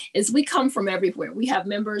Incorporated is we come from everywhere. We have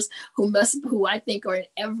members who I think are in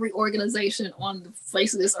every organization on the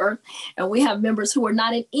face of this earth, and we have members who are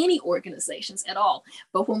not in any organizations at all.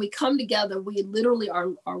 But when we come together, we literally are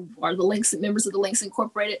the Links, members of the Links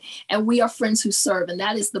Incorporated, and we are friends who serve, and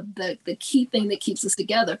that is the key thing that keeps us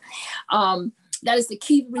together. That is the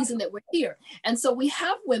key reason that we're here. And so we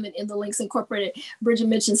have women in the Links Incorporated. Bridgid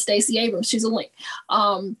mentioned Stacey Abrams, she's a Link.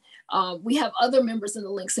 We have other members in the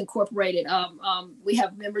Links Incorporated. We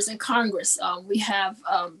have members in Congress. We have,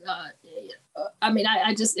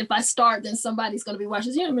 if I start, then somebody's gonna be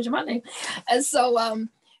watching, mention my name. And so,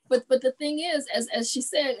 but the thing is, as she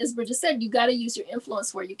said, as Bridgid said, you gotta use your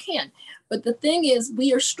influence where you can. But the thing is,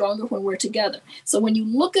 we are stronger when we're together. So when you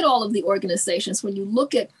look at all of the organizations, when you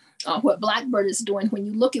look at what Blackbird is doing, when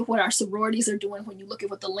you look at what our sororities are doing, when you look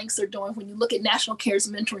at what the Links are doing, when you look at National Cares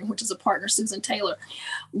Mentoring, which is a partner, Susan Taylor,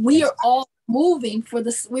 we are all moving for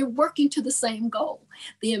this. We're working to the same goal,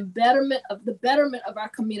 the betterment of our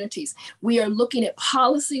communities. We are looking at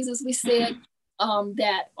policies, as we said,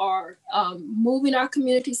 that are moving our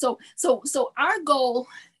community. So our goal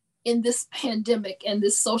in this pandemic and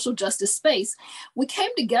this social justice space, we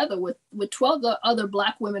came together with 12 other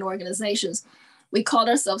Black women organizations. We called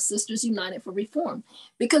ourselves Sisters United for Reform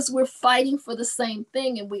because we're fighting for the same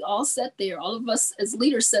thing. And we all sat there, all of us as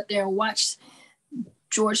leaders sat there and watched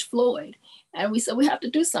George Floyd. And we said, we have to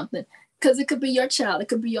do something because it could be your child, it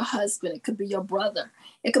could be your husband, it could be your brother,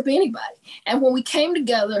 it could be anybody. And when we came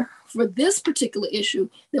together for this particular issue,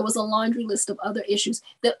 there was a laundry list of other issues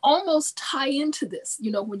that almost tie into this.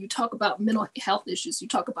 When you talk about mental health issues, you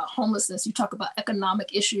talk about homelessness, you talk about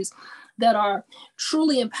economic issues that are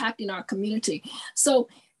truly impacting our community. So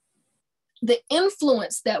the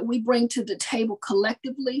influence that we bring to the table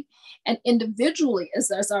collectively and individually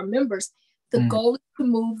as our members, the goal is to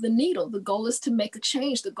move the needle. The goal is to make a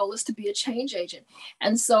change. The goal is to be a change agent.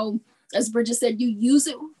 And so, as Bridgid said, you use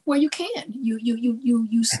it where you can.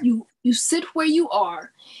 You sit where you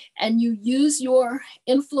are, and you use your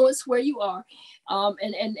influence where you are.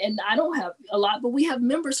 And I don't have a lot, but we have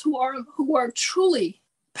members who are truly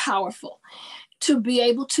powerful to be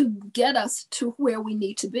able to get us to where we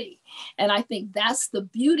need to be. And I think that's the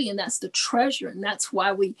beauty and that's the treasure. And that's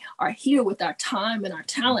why we are here with our time and our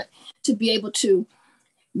talent to be able to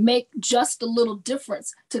make just a little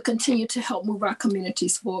difference to continue to help move our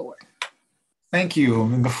communities forward. Thank you.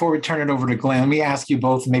 And before we turn it over to Glenn, let me ask you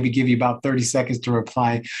both, maybe give you about 30 seconds to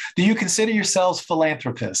reply. Do you consider yourselves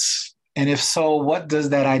philanthropists? And if so, what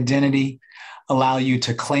does that identity allow you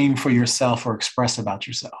to claim for yourself or express about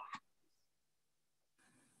yourself?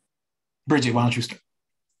 Bridgid, why don't you start?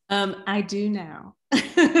 I do now.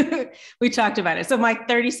 We talked about it. So my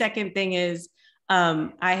 30-second thing is, I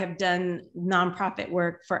have done nonprofit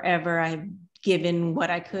work forever. I've given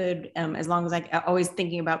what I could, as long as I always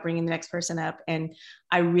thinking about bringing the next person up. And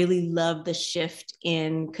I really love the shift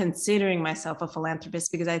in considering myself a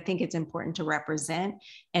philanthropist, because I think it's important to represent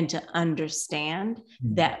and to understand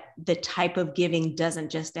that the type of giving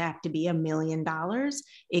doesn't just have to be $1 million.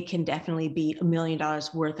 It can definitely be $1 million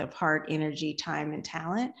worth of heart, energy, time, and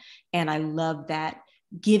talent. And I love that,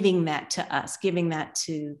 giving that to us, giving that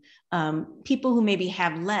to people who maybe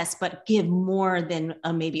have less, but give more than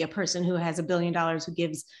maybe a person who has $1 billion who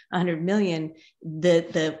gives 100 million.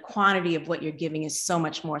 The quantity of what you're giving is so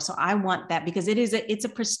much more. So I want that, because it's a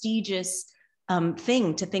prestigious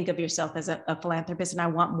thing to think of yourself as a philanthropist. And I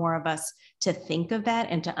want more of us to think of that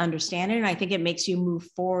and to understand it. And I think it makes you move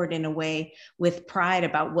forward in a way with pride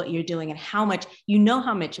about what you're doing and how much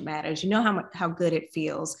it matters, how good it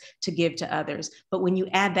feels to give to others. But when you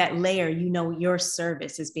add that layer, your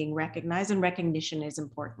service is being recognized, and recognition is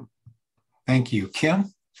important. Thank you.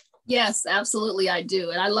 Kim? Yes, absolutely, I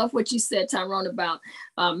do. And I love what you said, Tyrone, about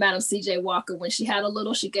Madam C.J. Walker. When she had a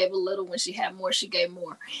little, she gave a little. When she had more, she gave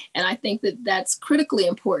more. And I think that that's critically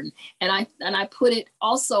important. And I put it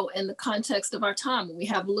also in the context of our time. When we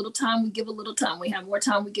have a little time, we give a little time. We have more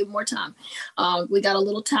time, we give more time. We got a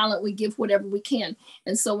little talent, we give whatever we can.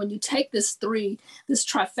 And so when you take this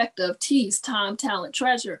trifecta of T's, time, talent,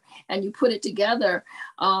 treasure, and you put it together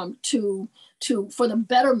for the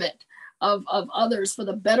betterment of others, for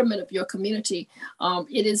the betterment of your community,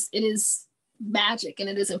 it is magic, and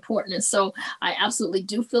it is important. And so I absolutely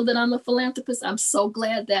do feel that I'm a philanthropist. I'm so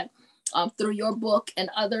glad that through your book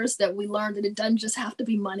and others that we learned that it doesn't just have to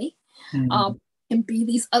be money. And be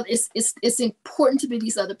these other, it's important to be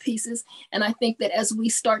these other pieces. And I think that as we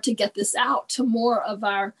start to get this out to more of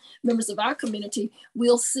our members of our community,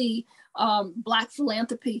 we'll see Black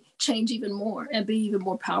philanthropy change even more and be even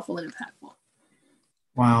more powerful and impactful.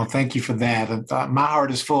 Wow, thank you for that. My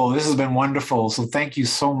heart is full. This has been wonderful. So thank you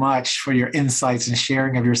so much for your insights and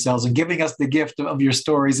sharing of yourselves and giving us the gift of your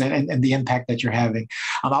stories and the impact that you're having.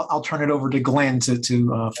 I'll turn it over to Glenn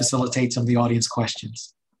to facilitate some of the audience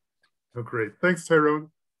questions. Oh, great. Thanks,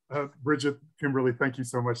 Tyrone. Bridgid, Kimberly, thank you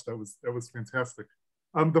so much. That was fantastic.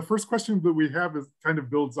 The first question that we have is kind of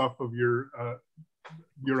builds off of your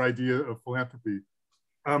idea of philanthropy.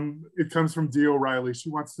 It comes from Dee O'Reilly. She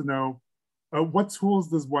wants to know, what tools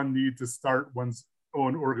does one need to start one's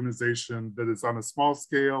own organization that is on a small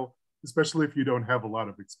scale, especially if you don't have a lot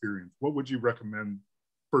of experience? What would you recommend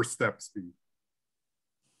first steps be?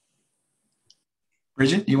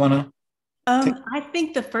 Bridgid, you want to? I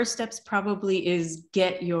think the first steps probably is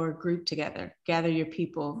get your group together, gather your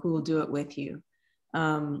people who will do it with you.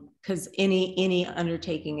 Because any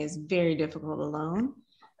undertaking is very difficult alone,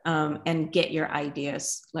 and get your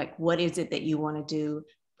ideas. Like, what is it that you want to do?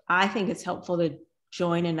 I think it's helpful to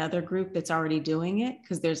join another group that's already doing it,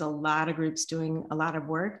 because there's a lot of groups doing a lot of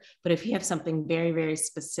work. But if you have something very, very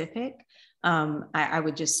specific, I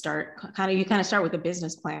would just start you start with a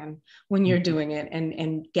business plan when you're doing it,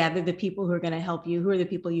 and gather the people who are going to help you, who are the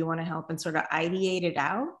people you want to help, and sort of ideate it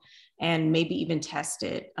out, and maybe even test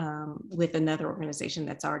it with another organization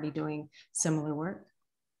that's already doing similar work.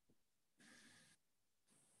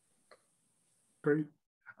 Great.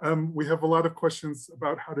 We have a lot of questions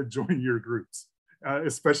about how to join your groups,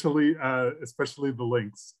 especially the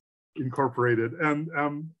links incorporated.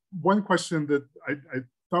 And one question that I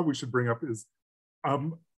thought we should bring up is, are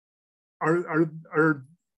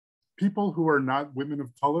people who are not women of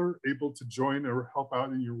color able to join or help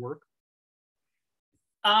out in your work?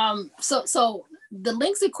 So the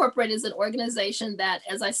Links Incorporated is an organization that,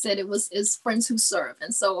 as I said, is Friends Who Serve.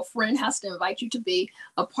 And so a friend has to invite you to be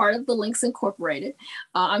a part of the Links Incorporated.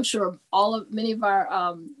 I'm sure many of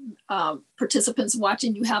our participants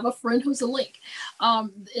watching, you have a friend who's a link.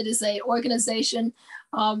 It is an organization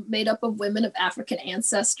made up of women of African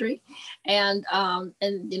ancestry. And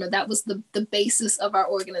that was the basis of our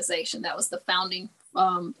organization. That was the founding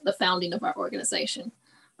of our organization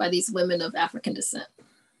by these women of African descent.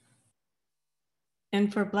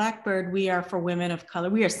 And for Blackbird, we are for women of color.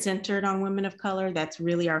 We are centered on women of color. That's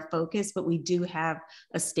really our focus, but we do have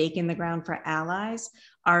a stake in the ground for allies.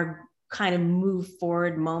 Our kind of move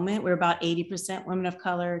forward moment. We're about 80% women of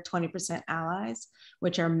color, 20% allies,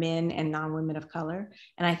 which are men and non-women of color.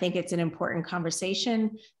 And I think it's an important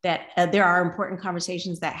conversation that there are important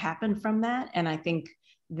conversations that happen from that. And I think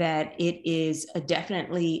that it is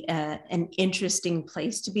definitely an interesting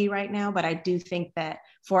place to be right now. But I do think that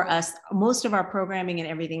for us, most of our programming and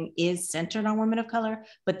everything is centered on women of color,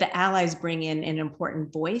 but the allies bring in an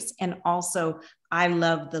important voice. And also, I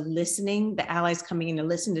love the listening, the allies coming in to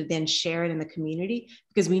listen to then share it in the community,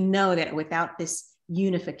 because we know that without this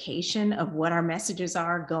unification of what our messages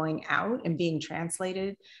are going out and being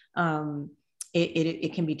translated,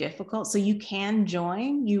 it can be difficult. So you can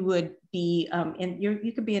join. You would be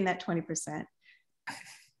you could be in that 20%.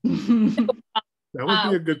 That would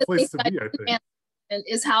be a good place to be, I think. And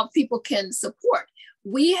is how people can support.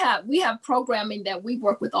 We have programming that we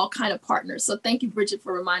work with all kind of partners. So thank you, Bridgid,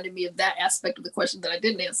 for reminding me of that aspect of the question that I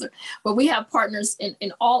didn't answer. But we have partners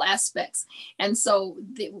in all aspects. And so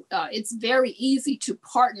it's very easy to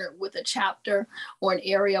partner with a chapter or an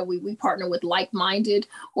area. We partner with like-minded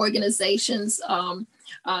organizations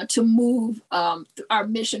to move our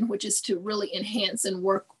mission, which is to really enhance and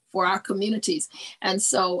work for our communities. And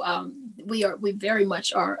so we very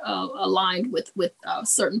much are aligned with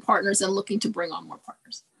certain partners and looking to bring on more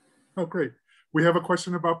partners. Oh, great. We have a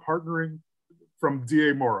question about partnering from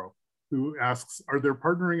D.A. Morrow, who asks, are there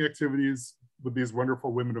partnering activities with these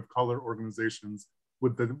wonderful women of color organizations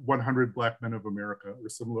with the 100 Black Men of America or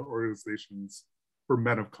similar organizations for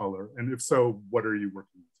men of color? And if so, what are you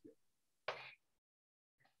working with?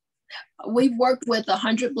 We've worked with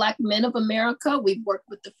 100 Black Men of America. We've worked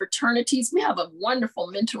with the fraternities. We have a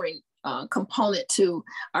wonderful mentoring component to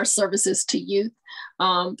our services to youth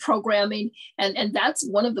programming. And that's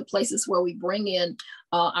one of the places where we bring in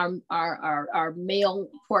our male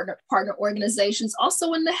partner organizations,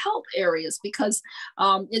 also in the health areas, because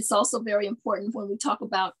it's also very important when we talk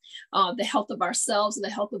about the health of ourselves and the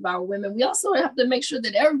health of our women. We also have to make sure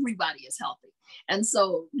that everybody is healthy. And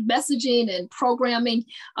so messaging and programming,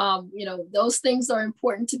 those things are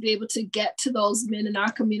important to be able to get to those men in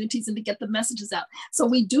our communities and to get the messages out. So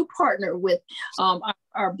we do partner with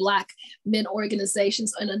our Black men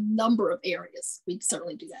organizations in a number of areas. We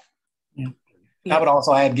certainly do that. Yeah. I would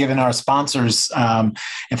also add, given our sponsors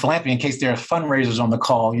in philanthropy, in case there are fundraisers on the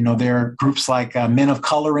call, there are groups like Men of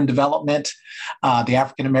Color in Development, the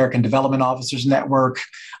African American Development Officers Network,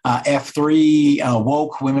 F3,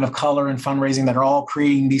 Woke, Women of Color in Fundraising, that are all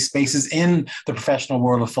creating these spaces in the professional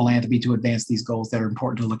world of philanthropy to advance these goals that are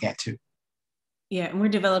important to look at too. Yeah, and we're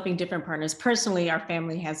developing different partners. Personally, our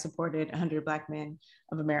family has supported 100 Black Men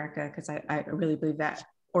of America because I really believe that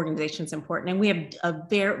organization is important. And we have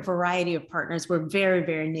a variety of partners. We're very,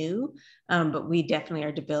 very new, but we definitely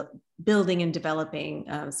are building and developing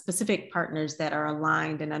specific partners that are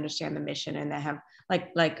aligned and understand the mission and that have,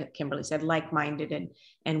 like Kimberly said, like-minded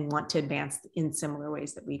and want to advance in similar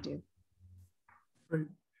ways that we do. Great.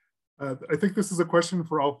 I think this is a question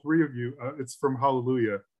for all three of you. It's from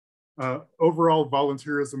Hallelujah. Overall,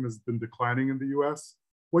 volunteerism has been declining in the US.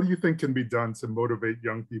 What do you think can be done to motivate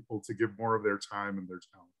young people to give more of their time and their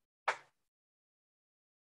talent?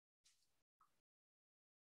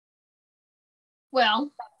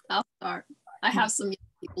 Well, I'll start. I have some young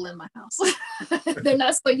people in my house. They're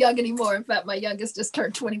not so young anymore. In fact, my youngest just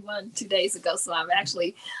turned 21 2 days ago, so I'm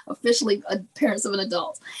actually officially a parent of an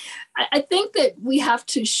adult. I think that we have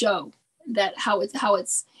to show that how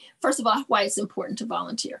it's first of all, why it's important to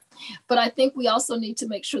volunteer. But I think we also need to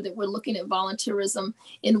make sure that we're looking at volunteerism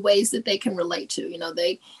in ways that they can relate to.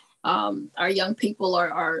 Our young people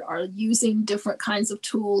are using different kinds of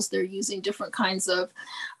tools. They're using different kinds of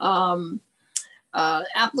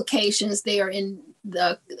applications. They are in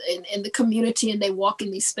the community and they walk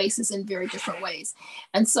in these spaces in very different ways.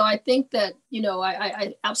 And so I think that,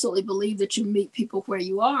 I absolutely believe that you meet people where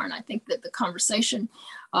you are. And I think that the conversation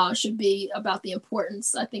should be about the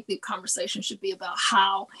importance. I think the conversation should be about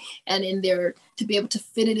how and to be able to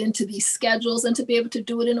fit it into these schedules and to be able to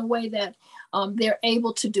do it in a way that they're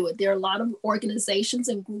able to do it. There are a lot of organizations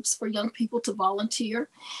and groups for young people to volunteer.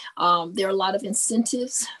 There are a lot of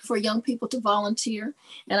incentives for young people to volunteer.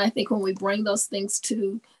 And I think when we bring those things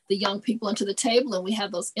to the young people and to the table and we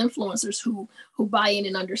have those influencers who buy in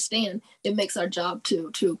and understand, it makes our job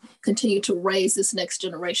to continue to raise this next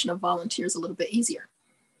generation of volunteers a little bit easier.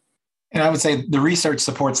 And I would say the research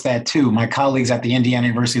supports that too. My colleagues at the Indiana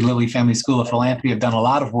University Lilly Family School of Philanthropy have done a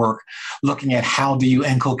lot of work looking at how do you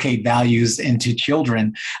inculcate values into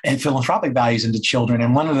children and philanthropic values into children.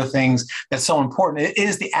 And one of the things that's so important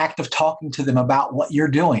is the act of talking to them about what you're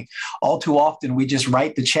doing. All too often, we just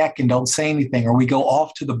write the check and don't say anything, or we go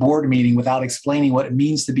off to the board meeting without explaining what it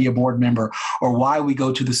means to be a board member or why we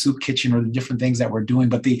go to the soup kitchen or the different things that we're doing.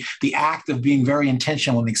 But the act of being very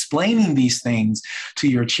intentional and explaining these things to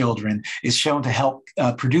your children is shown to help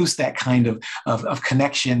produce that kind of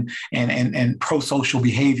connection and pro-social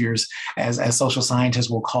behaviors, as social scientists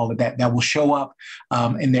will call it, that will show up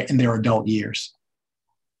in their adult years.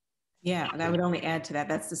 Yeah, and I would only add to that.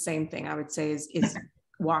 That's the same thing I would say is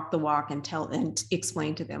walk the walk and tell and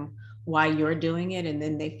explain to them why you're doing it, and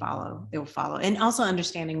then they will follow. And also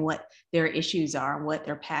understanding what their issues are and what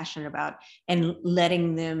they're passionate about, and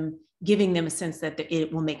giving them a sense that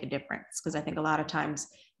it will make a difference. Because I think a lot of times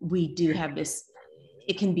we do have this,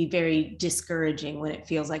 it can be very discouraging when it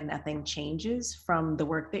feels like nothing changes from the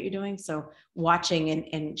work that you're doing. So watching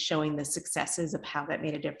and showing the successes of how that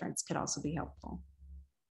made a difference could also be helpful.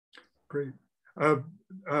 Great.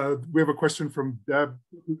 We have a question from Deb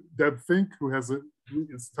Fink, who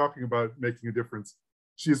is talking about making a difference.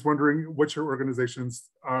 She's wondering what your organizations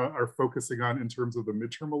are focusing on in terms of the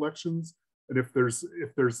midterm elections, and if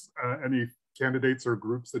there's any candidates or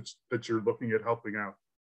groups that you're looking at helping out.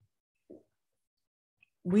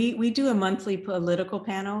 We do a monthly political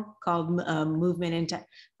panel called Movement into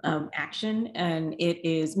Action, and it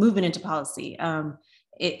is Movement into Policy.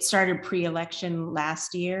 It started pre-election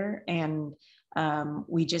last year, and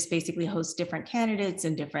we just basically host different candidates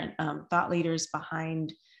and different thought leaders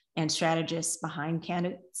behind and strategists behind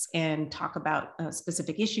candidates, and talk about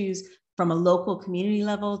specific issues from a local community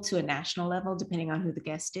level to a national level, depending on who the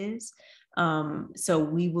guest is. So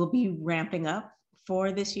we will be ramping up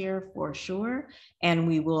for this year for sure. And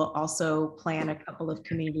we will also plan a couple of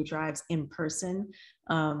community drives in person.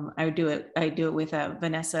 I do it with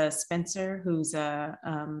Vanessa Spencer, who's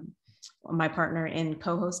my partner and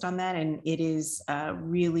co-host on that. And it is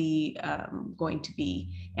really going to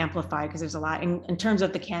be amplified because there's a lot in terms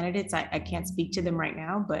of the candidates. I can't speak to them right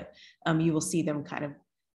now, but you will see them kind of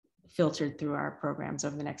filtered through our programs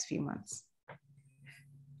over the next few months.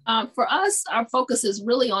 For us, our focus is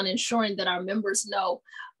really on ensuring that our members know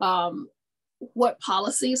what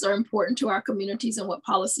policies are important to our communities and what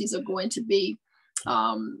policies are going to be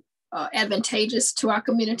advantageous to our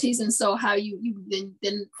communities. And so how you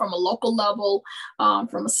then from a local level,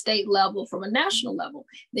 from a state level, from a national level,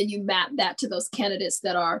 then you map that to those candidates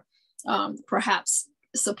that are perhaps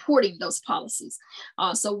supporting those policies.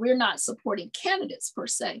 So we're not supporting candidates per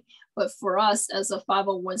se, but for us as a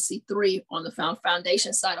 501c3 on the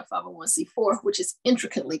foundation side of 501c4, which is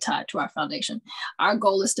intricately tied to our foundation, our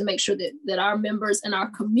goal is to make sure that our members and our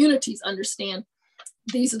communities understand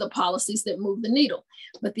these are the policies that move the needle.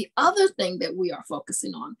 But the other thing that we are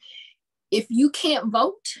focusing on, if you can't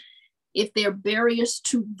vote, if there are barriers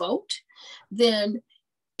to vote, then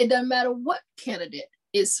it doesn't matter what candidate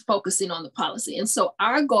is focusing on the policy. And so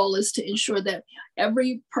our goal is to ensure that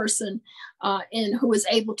every person who is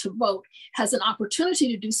able to vote has an opportunity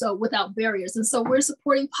to do so without barriers. And so we're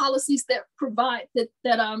supporting policies that provide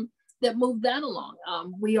that move that along.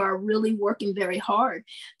 We are really working very hard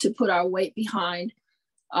to put our weight behind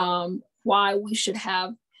why we should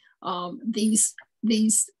have these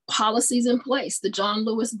policies in place, the John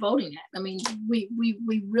Lewis Voting Act. I mean, we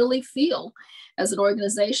really feel as an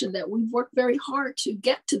organization that we've worked very hard to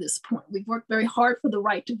get to this point. We've worked very hard for the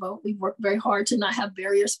right to vote. We've worked very hard to not have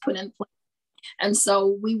barriers put in place. And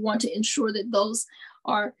so we want to ensure that those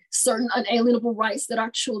are certain unalienable rights that our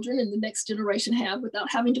children and the next generation have without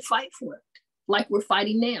having to fight for it, like we're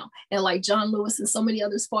fighting now. And like John Lewis and so many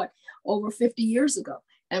others fought over 50 years ago.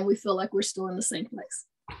 And we feel like we're still in the same place.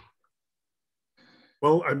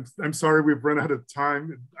 Well, I'm sorry we've run out of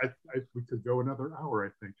time. We could go another hour,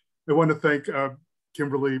 I think. I want to thank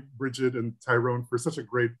Kimberly, Bridgid, and Tyrone for such a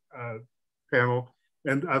great panel.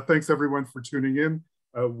 And thanks everyone for tuning in.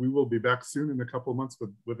 We will be back soon in a couple of months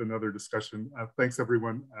with another discussion. Thanks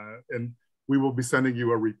everyone. And we will be sending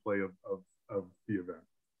you a replay of the event.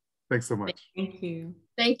 Thanks so much. Thank you.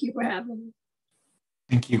 Thank you for having me.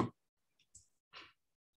 Thank you.